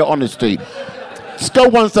bravery and your honesty. Just go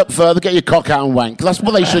one step further, get your cock out and wank. That's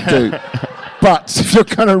what they should do. But if you're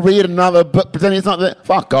going to read another book, pretend it's not that,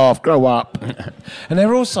 fuck off, grow up. And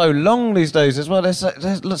they're all so long these days as well. There's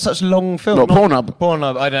such long films. What, Pornhub?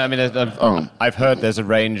 Pornhub. I've heard there's a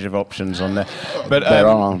range of options on there. But there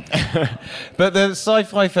are. But the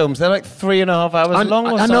sci-fi films, they're like 3.5 hours long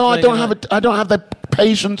or something. I know, I don't have the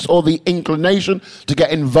patience or the inclination to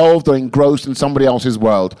get involved or engrossed in somebody else's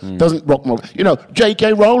world. Doesn't rock my...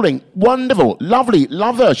 J.K. Rowling, wonderful, lovely,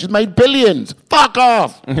 love her. She's made billions. Fuck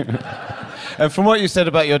off! And from what you said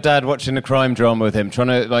about your dad watching a crime drama with him, trying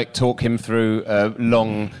to talk him through a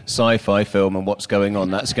long sci-fi film and what's going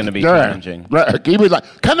on, that's going to be challenging. Right. He was like,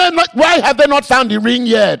 why have they not found the ring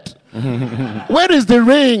yet? Where is the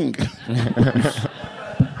ring?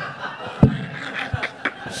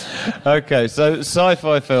 Okay, so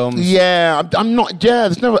sci-fi films. Yeah, I'm not... Yeah,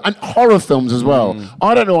 there's no... And horror films as well.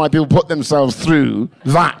 I don't know why people put themselves through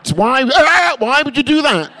that. Why would you do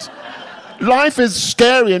that? Life is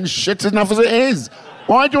scary and shit enough as it is.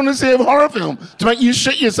 Why do you want to see a horror film? To make you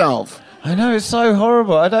shit yourself? I know, it's so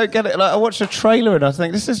horrible. I don't get it. I watched a trailer and I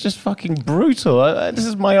think, this is just fucking brutal. This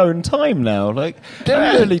is my own time now. I'm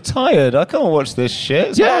really tired. I can't watch this shit.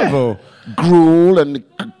 It's horrible. Gruel and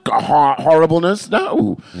horribleness?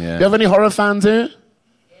 No. Yeah. Do you have any horror fans here?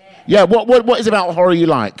 Yeah. What is it about horror you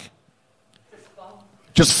like?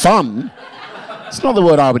 Just fun? It's not the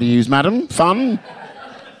word I would use, madam. Fun?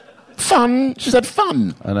 Fun? She said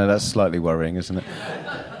fun. I know, that's slightly worrying, isn't it?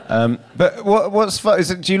 But what's fun?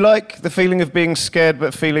 Do you like the feeling of being scared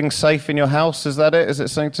but feeling safe in your house? Is that it? Is it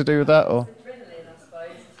something to do with that? Or? Adrenaline, I suppose.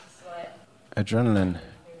 It's just like... Adrenaline.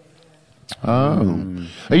 Oh.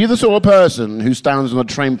 Are you the sort of person who stands on a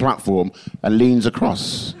train platform and leans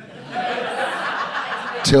across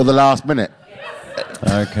till the last minute?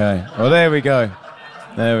 Okay. Well, there we go.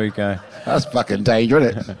 There we go. That's fucking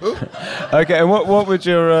dangerous, isn't it? Okay, and what would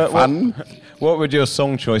your Fun. what would your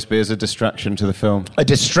song choice be as a distraction to the film? A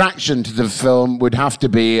distraction to the film would have to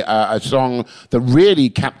be a song that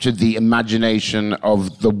really captured the imagination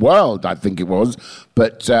of the world, I think it was.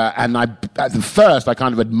 But and at the first, I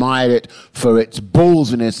kind of admired it for its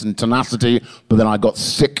ballsiness and tenacity, but then I got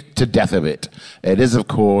sick to death of it. It is, of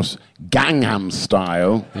course, Gangnam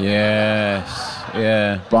Style. Yes,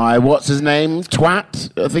 yeah. By, what's his name?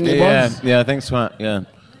 Twat, I think it was? Yeah, I think Swat, yeah.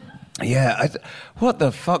 Yeah, what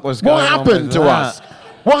the fuck was going What on happened with to that?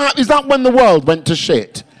 us? Is that when the world went to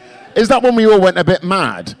shit? Is that when we all went a bit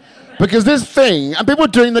mad? Because this thing, and people were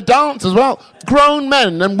doing the dance as well. Grown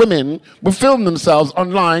men and women would film themselves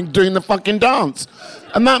online doing the fucking dance.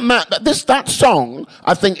 And that song,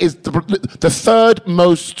 I think, is the third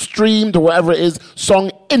most streamed, or whatever it is, song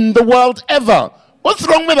in the world ever. What's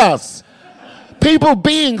wrong with us?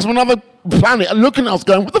 Beings from another planet are looking at us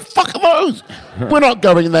going, what the fuck are those? We're not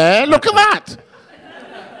going there. Look at that.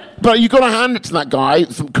 But you got to hand it to that guy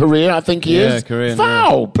from Korea, I think he is. Yeah, Korean.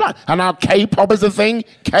 Foul. Yeah. And now K-pop is a thing.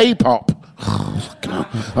 K-pop.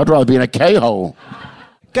 I'd rather be in a K-hole.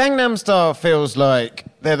 Gangnam Style feels like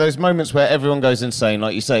there are those moments where everyone goes insane,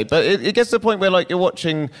 like you say, but it gets to the point where, like, you're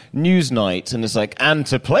watching Newsnight and it's like, and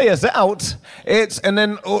to play us out,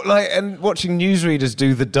 and watching newsreaders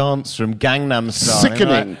do the dance from Gangnam Style.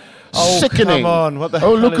 Sickening. Oh, Sickening. come on, what the Oh,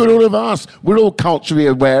 hell look is at it? all of us. We're all culturally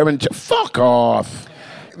aware and fuck off.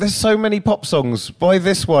 There's so many pop songs. Why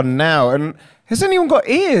this one now? And has anyone got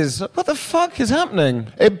ears? What the fuck is happening?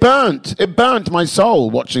 It burnt my soul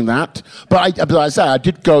watching that. But I say, I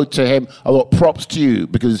did go to him. I thought, props to you,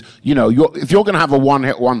 because if you're going to have a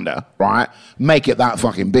one-hit wonder, right, make it that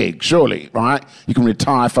fucking big, surely, right? You can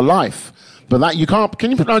retire for life. But that you can't.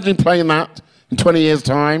 Can you imagine playing that in 20 years'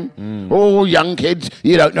 time? Oh, young kids,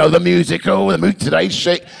 you don't know the music. Oh, the music today's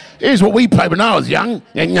shit. Here's what we played when I was young.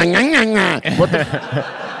 What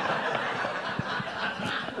the?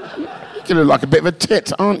 You look like a bit of a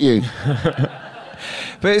tit, aren't you?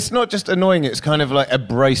 But it's not just annoying, it's kind of like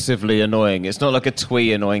abrasively annoying. It's not like a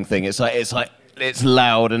twee annoying thing. It's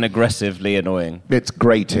loud and aggressively annoying. It's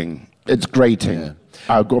grating. Yeah.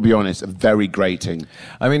 I've got to be honest, very grating.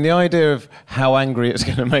 I mean, the idea of how angry it's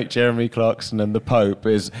going to make Jeremy Clarkson and the Pope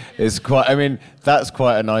is quite... I mean, that's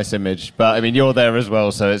quite a nice image. But, I mean, you're there as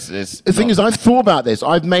well, so it's the thing is, I've thought about this.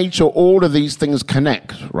 I've made sure all of these things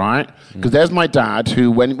connect, right? Because there's my dad, who,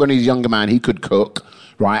 when he's a younger man, he could cook,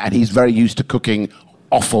 right? And he's very used to cooking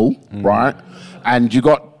offal, right? And you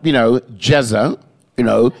got, Jezza,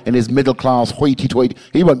 in his middle-class hoity-toity.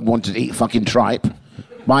 He won't want to eat fucking tripe.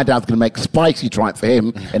 My dad's going to make spicy tripe for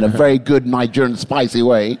him in a very good Nigerian spicy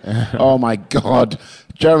way. Oh, my God.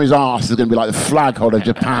 Jeremy's arse is going to be like the flagpole of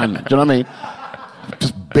Japan. Do you know what I mean?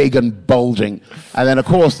 Just big and bulging. And then, of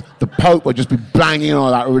course, the Pope would just be banging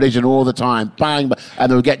on that religion all the time. Bang.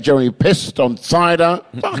 And they would get Jeremy pissed on cider.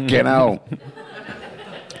 Fucking hell.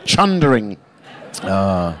 Chundering.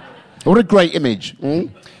 What a great image.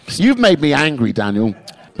 You've made me angry, Daniel.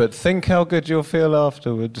 But think how good you'll feel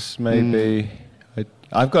afterwards, maybe...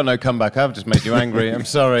 I've got no comeback. I've just made you angry. I'm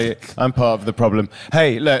sorry. I'm part of the problem.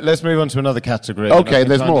 Hey, let's move on to another category. Okay,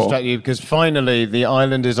 there's more. Distract you, because finally, the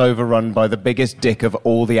island is overrun by the biggest dick of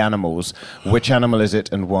all the animals. Which animal is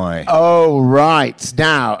it and why? Oh, right.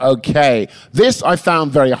 Now, okay. This I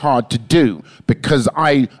found very hard to do because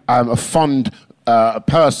I am a fond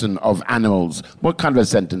person of animals. What kind of a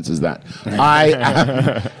sentence is that?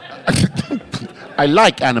 I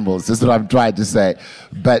like animals, is what I'm trying to say.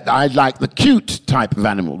 But I like the cute type of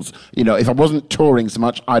animals. If I wasn't touring so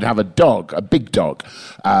much, I'd have a dog, a big dog.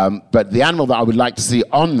 But the animal that I would like to see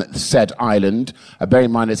on said island, bear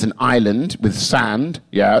in mind it's an island with sand,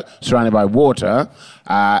 surrounded by water,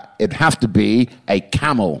 it'd have to be a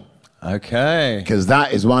camel. Okay. Because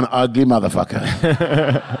that is one ugly motherfucker.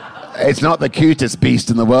 It's not the cutest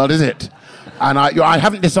beast in the world, is it? And I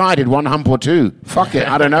haven't decided one hump or two. Fuck it,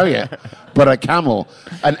 I don't know yet. But a camel,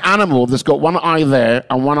 an animal that's got one eye there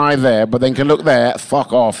and one eye there, but then can look there,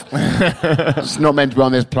 fuck off. It's not meant to be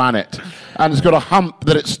on this planet. And it's got a hump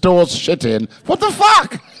that it stores shit in. What the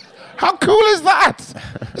fuck? How cool is that?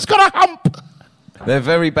 It's got a hump. They're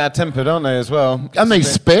very bad-tempered, aren't they, as well? And they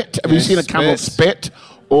spit. Have you seen a camel spit?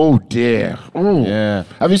 Oh, dear. Ooh. Yeah.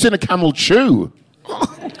 Have you seen a camel chew?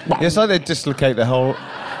 It's like they dislocate the whole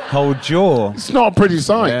jaw. It's not a pretty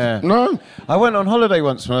sight. Yeah. No. I went on holiday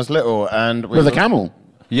once when I was little, and with a camel.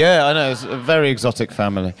 Yeah, I know. It's a very exotic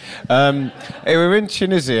family. We were in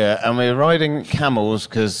Tunisia, and we were riding camels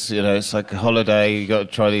because it's like a holiday. You got to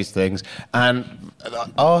try these things, and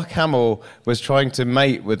our camel was trying to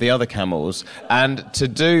mate with the other camels, and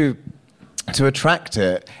to attract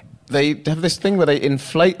it, they have this thing where they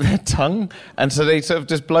inflate their tongue, and so they sort of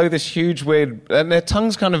just blow this huge weird, and their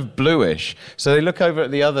tongue's kind of bluish. So they look over at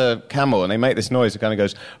the other camel and they make this noise. It kind of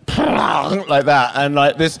goes like that, and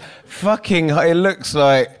like this fucking. It looks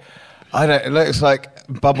like It looks like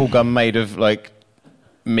bubblegum made of like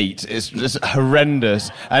meat. It's just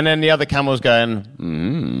horrendous. And then the other camel's going,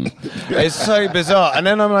 It's so bizarre. And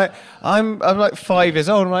then I'm like 5 years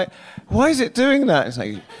old. I'm like, why is it doing that? It's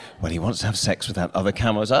like, well, he wants to have sex with that other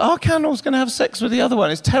camel. It's like, our camel's going to have sex with the other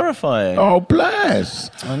one. It's terrifying. Oh,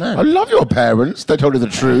 bless. I know. I love your parents. They told you the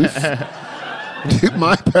truth.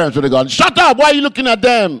 My parents would have gone, shut up, why are you looking at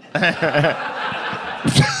them? It's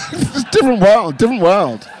a different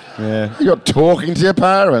world. Yeah. You're talking to your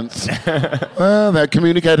parents. Well, they're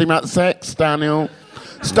communicating about sex, Daniel.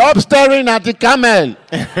 Stop staring at the camel.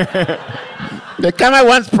 The camel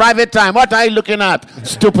wants private time. What are you looking at,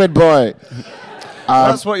 stupid boy?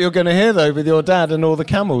 That's what you're going to hear, though, with your dad and all the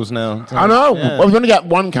camels now. I know. Yeah. Well, we've only got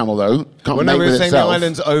one camel, though. Can't Well, no, mate we with were saying itself. the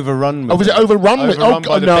island's overrun with Oh, was it overrun with? Overrun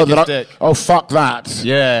by the biggest dick. Oh, fuck that.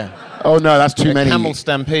 Yeah. Oh, no, that's too many. Camel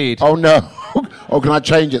stampede. Oh, no. Oh, can I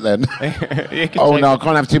change it then? You can Oh, change no, I it.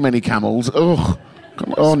 can't have too many camels. Ugh.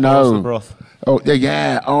 Oh, Spoils the no. broth. Oh,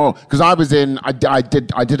 yeah. Oh, because I was in... I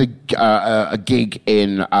did a gig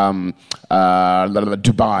in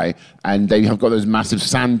Dubai, and they have got those massive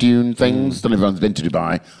sand dune things. Don't know if anyone's been to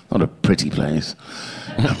Dubai. Not a pretty place.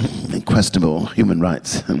 Questionable human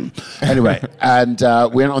rights. Anyway, and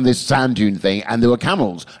we went on this sand dune thing, and there were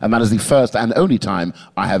camels, and that is the first and only time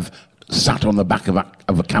I have sat on the back of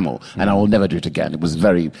a camel, and I will never do it again. It was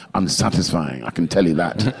very unsatisfying, I can tell you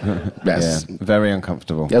that. Yes. Yeah, very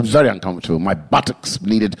uncomfortable. It was very uncomfortable. My buttocks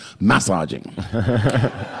needed massaging.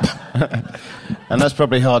 And that's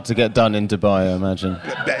probably hard to get done in Dubai, I imagine.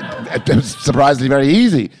 It was surprisingly very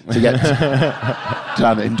easy to get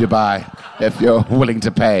done in Dubai if you're willing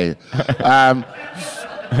to pay.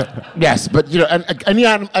 Yes, but you know, any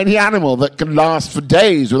animal that can last for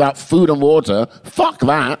days without food and water, fuck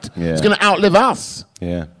that. Yeah. It's going to outlive us.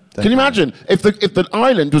 Yeah. Can you imagine if the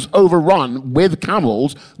island was overrun with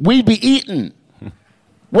camels, we'd be eaten?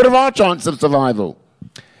 What are our chances of survival?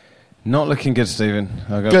 Not looking good, Stephen.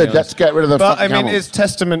 Good, let's get rid of the But, fucking I mean, camels. it's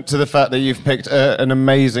testament to the fact that you've picked an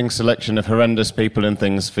amazing selection of horrendous people and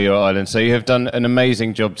things for your island. So you have done an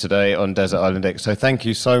amazing job today on Desert Island X. So thank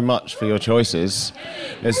you so much for your choices.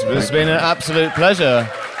 It's been an absolute pleasure.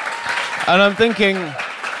 And I'm thinking...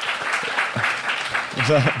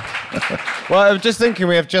 Well, I'm just thinking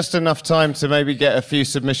we have just enough time to maybe get a few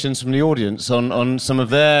submissions from the audience on some of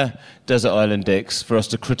their Desert Island dicks for us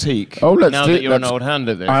to critique. Oh, let's now do that it. you're an old hand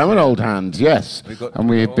at this. I am an old hand, yes. And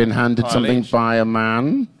we've been handed pile something each. by a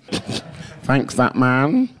man. Thanks, that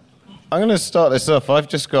man. I'm going to start this off. I've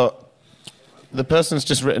just got... The person's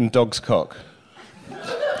just written dog's cock.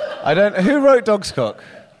 Who wrote dog's cock?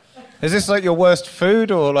 Is this like your worst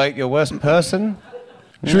food or like your worst person?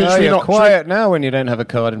 You're quiet now when you don't have a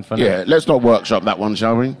card in front of you. Yeah, let's not workshop that one,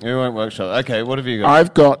 shall we? We won't workshop. Okay, what have you got?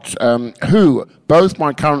 I've got both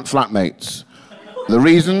my current flatmates. The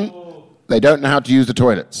reason, they don't know how to use the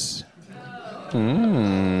toilets.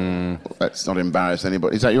 Let's not embarrass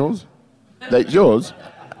anybody. Is that yours? That's yours?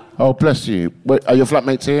 Oh, bless you. Wait, are your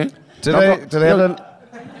flatmates here? Do they have a...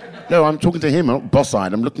 No, I'm talking to him. I'm not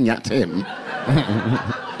boss-eyed. I'm looking at him.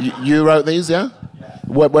 you wrote these, yeah?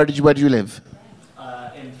 Where do you live?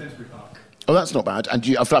 In Finsbury Park. Oh, that's not bad. And a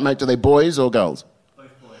flatmate, are they boys or girls?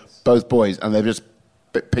 Both boys. Both boys, and they're just a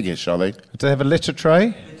bit piggish, are they? Do they have a litter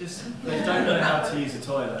tray? They don't know how to use a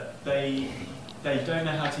toilet. They don't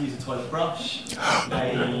know how to use a toilet brush.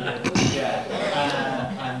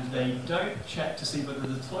 And they don't check to see whether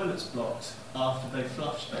the toilet's blocked after they've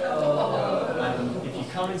flushed it. And if you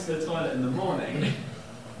come into the toilet in the morning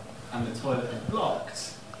and the toilet is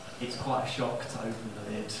blocked, it's quite a shock to open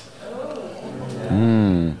the lid.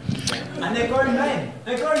 And they're grown men.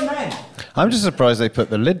 They're grown men. I'm just surprised they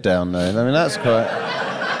put the lid down, though. I mean, that's quite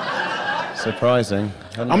surprising.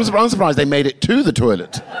 I'm surprised they made it to the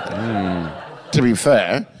toilet. To be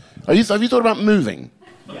fair. Have you thought about moving?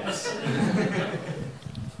 Yes.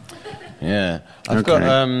 Yeah. I've got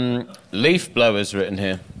leaf blowers written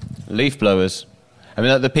here. Leaf blowers. I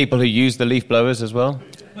mean, the people who use the leaf blowers as well.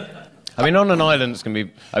 I mean, on an island, it's going to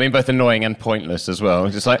be, both annoying and pointless as well.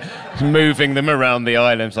 Just like moving them around the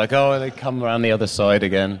island. It's like, oh, they come around the other side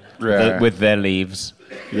again with their leaves.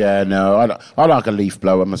 Yeah, no, I like a leaf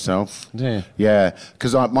blower myself. Yeah. Yeah,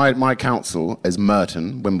 because my council is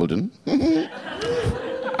Merton, Wimbledon.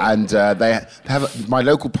 And they have my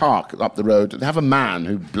local park up the road. They have a man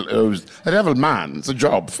who blows. They have a man. It's a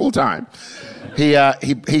job, full time. He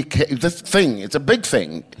this thing. It's a big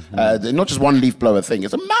thing. Not just one leaf blower thing.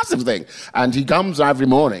 It's a massive thing. And he comes every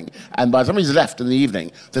morning. And by the time he's left in the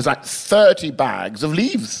evening, there's like 30 bags of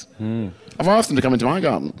leaves. I've asked him to come into my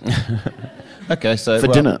garden. Okay, so for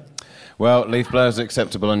dinner. Well, leaf blowers are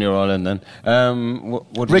acceptable on your island then.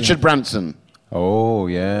 What Richard Branson. Oh,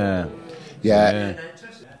 yeah. Yeah.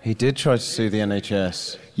 He did try to sue the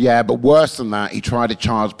NHS. Yeah, but worse than that, he tried to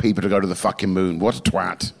charge people to go to the fucking moon. What a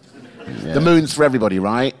twat. Yeah. The moon's for everybody,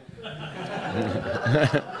 right?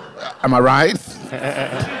 Am I right?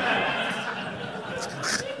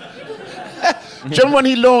 Do you remember when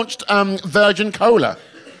he launched Virgin Cola?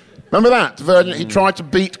 Remember that? Virgin, he tried to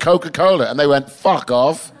beat Coca-Cola, and they went, fuck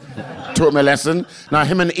off. Taught him a lesson. Now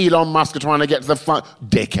him and Elon Musk are trying to get to the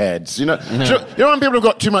dickheads. You know, you know when people have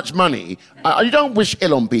got too much money, you don't wish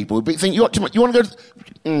ill on people, but you think you got too much. You want to go.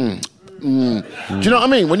 Do you know what I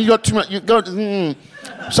mean? When you got too much, you go.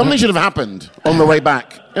 Something should have happened on the way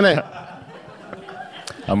back. Innit?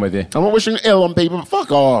 I'm with you. I'm not wishing ill on people, but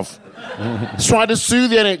fuck off. Try to sue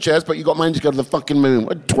the NHS, but you got money to go to the fucking moon.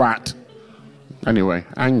 What a twat. Anyway,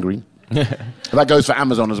 angry. That goes for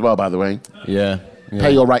Amazon as well, by the way. Yeah.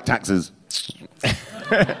 Pay your right taxes.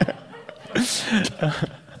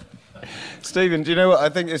 Stephen, do you know what? I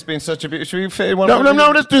think it's been such a beautiful... Should we fit in one?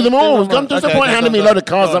 No, let's do them all. There's no point handing me a load of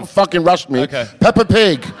cards that fucking rushed me. Okay. Peppa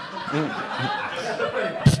Pig.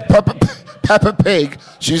 Peppa Pig.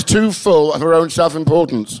 She's too full of her own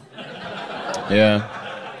self-importance. Yeah.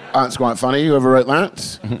 That's quite funny, whoever wrote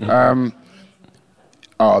that.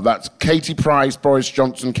 That's Katie Price, Boris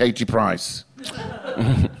Johnson, Katie Price.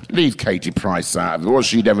 Leave Katie Price out of it. What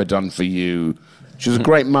she'd ever done for you. She was a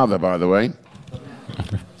great mother, by the way.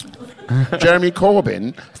 Jeremy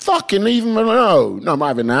Corbyn, fucking leave him alone. No, I'm not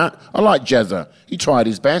having that. I like Jezza. He tried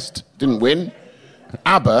his best, didn't win.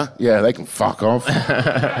 ABBA, yeah, they can fuck off. I've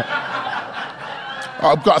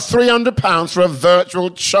got £300 for a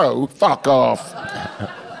virtual show. Fuck off.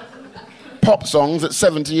 Pop songs at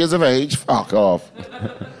 70 years of age. Fuck off.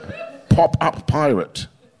 Pop-up pirate.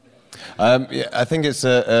 Yeah, I think it's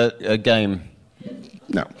a game.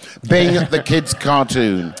 No. Bing the kids'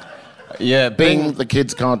 cartoon. Yeah, Bing the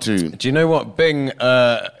kids' cartoon. Do you know what? Bing,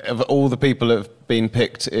 of all the people that have been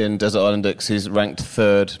picked in Desert Island Dicks, he's ranked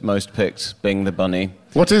third most picked, Bing the bunny.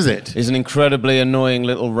 What is it? He's an incredibly annoying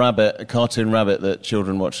little rabbit, a cartoon rabbit that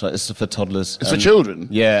children watch. Like, it's for toddlers. It's for children?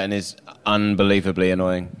 Yeah, and is unbelievably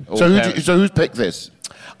annoying. So who's picked this?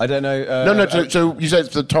 I don't know. So you said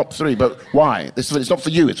it's for the top three, but why? It's not for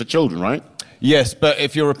you, it's for children, right? Yes, but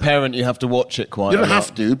if you're a parent, you have to watch it quite a lot. You don't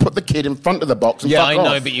have to. Put the kid in front of the box and fuck off. Yeah, I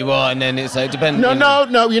know, but you are, and then it depends.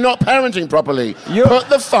 No, you're not parenting properly. Put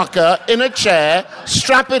the fucker in a chair,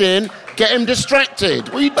 strap it in, get him distracted.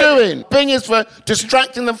 What are you doing? Bing is for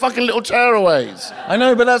distracting the fucking little tearaways. I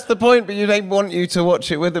know, but that's the point, but they want you to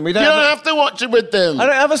watch it with them. You don't have to watch it with them. I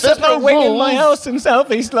don't have a separate wing in my house in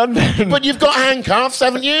South East London. But you've got handcuffs,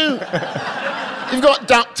 haven't you? You've got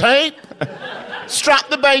duct tape. Strap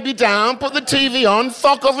the baby down, put the TV on,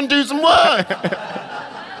 fuck off and do some work. What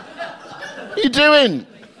are you doing?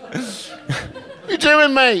 What are you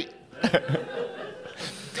doing, mate?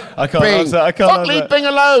 I can't answer. Fuck, leave Bing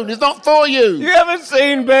alone. It's not for you. You haven't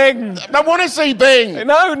seen Bing. I want to see Bing.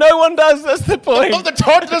 No one does. That's the point. What the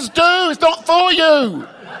toddlers do. It's not for you.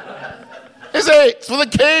 Is it? It's for the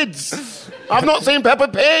kids. I've not seen Peppa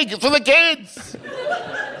Pig. It's for the kids.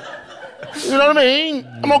 You know what I mean?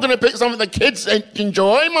 I'm not going to pick something the kids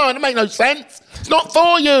enjoy. Man, it makes no sense. It's not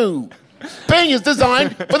for you. Bing is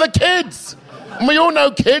designed for the kids. And we all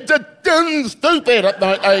know kids are stupid at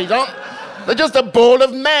that age, aren't they? They're just a ball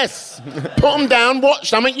of mess. Put them down, watch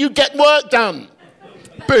something, you get work done.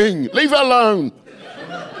 Bing, leave it alone.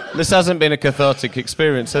 This hasn't been a cathartic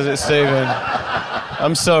experience, has it, Stephen?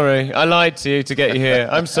 I'm sorry. I lied to you to get you here.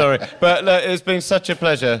 I'm sorry. But look, it's been such a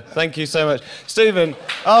pleasure. Thank you so much. Stephen,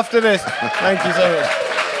 after this, thank you so much.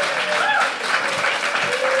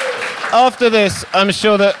 After this, I'm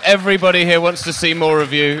sure that everybody here wants to see more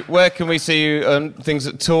of you. Where can we see you on things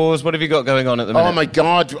at tours? What have you got going on at the minute? Oh, my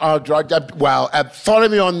God. Follow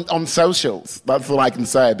me on socials. That's all I can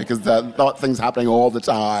say, because there are a lot of things happening all the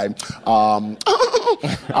time. I'm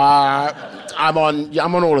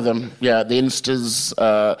on all of them. Yeah, the Instas.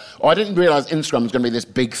 I didn't realise Instagram was going to be this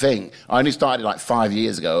big thing. I only started like 5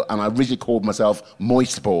 years ago, and I originally called myself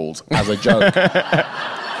Moist Balls as a joke.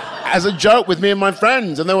 As a joke with me and my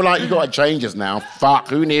friends, and they were like, "You got to change us now." Fuck,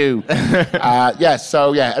 who knew?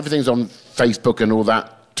 Everything's on Facebook and all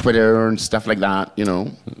that, Twitter and stuff like that. You know,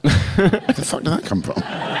 where the fuck did that come from?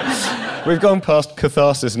 We've gone past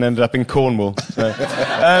catharsis and ended up in Cornwall. So.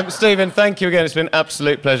 Stephen, thank you again. It's been an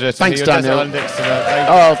absolute pleasure to Thanks, see you at Daniel. Desert Island Dicks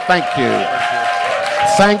tonight. Thank you.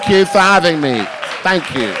 Thank you for having me.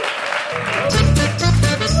 Thank you.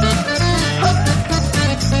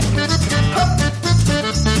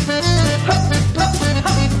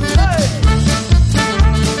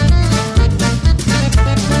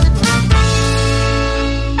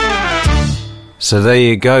 So there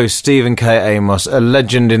you go, Stephen K. Amos, a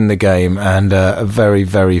legend in the game and a very,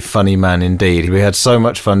 very funny man indeed. We had so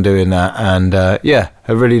much fun doing that and,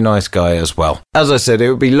 a really nice guy as well. As I said, it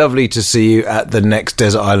would be lovely to see you at the next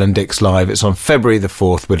Desert Island Dicks Live. It's on February the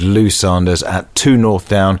 4th with Lou Sanders at 2 North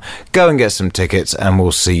Down. Go and get some tickets and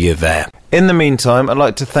we'll see you there. In the meantime, I'd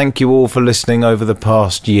like to thank you all for listening over the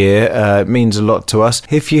past year. It means a lot to us.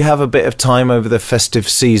 If you have a bit of time over the festive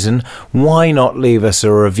season, why not leave us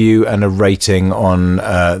a review and a rating on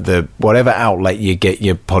the whatever outlet you get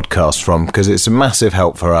your podcast from, because it's a massive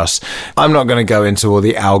help for us. I'm not going to go into all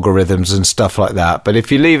the algorithms and stuff like that, but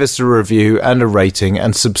if you leave us a review and a rating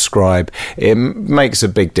and subscribe, it makes a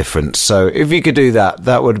big difference. So if you could do that,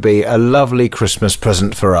 that would be a lovely Christmas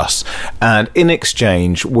present for us. And in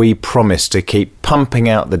exchange, we promise to keep pumping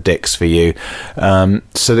out the dicks for you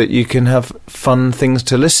so that you can have fun things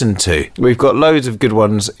to listen to. We've got loads of good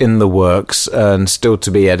ones in the works and still to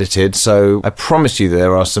be edited, so I promise you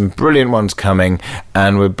there are some brilliant ones coming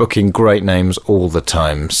and we're booking great names all the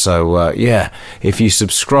time. So if you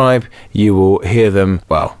subscribe, you will hear them,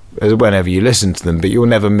 well, whenever you listen to them, but you'll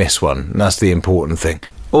never miss one, and that's the important thing.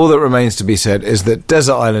 All that remains to be said is that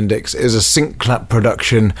Desert Island Dicks is a Sync Clap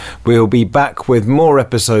production. We'll be back with more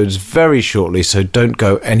episodes very shortly, so don't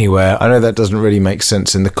go anywhere. I know that doesn't really make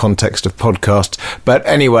sense in the context of podcast, but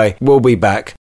anyway, we'll be back.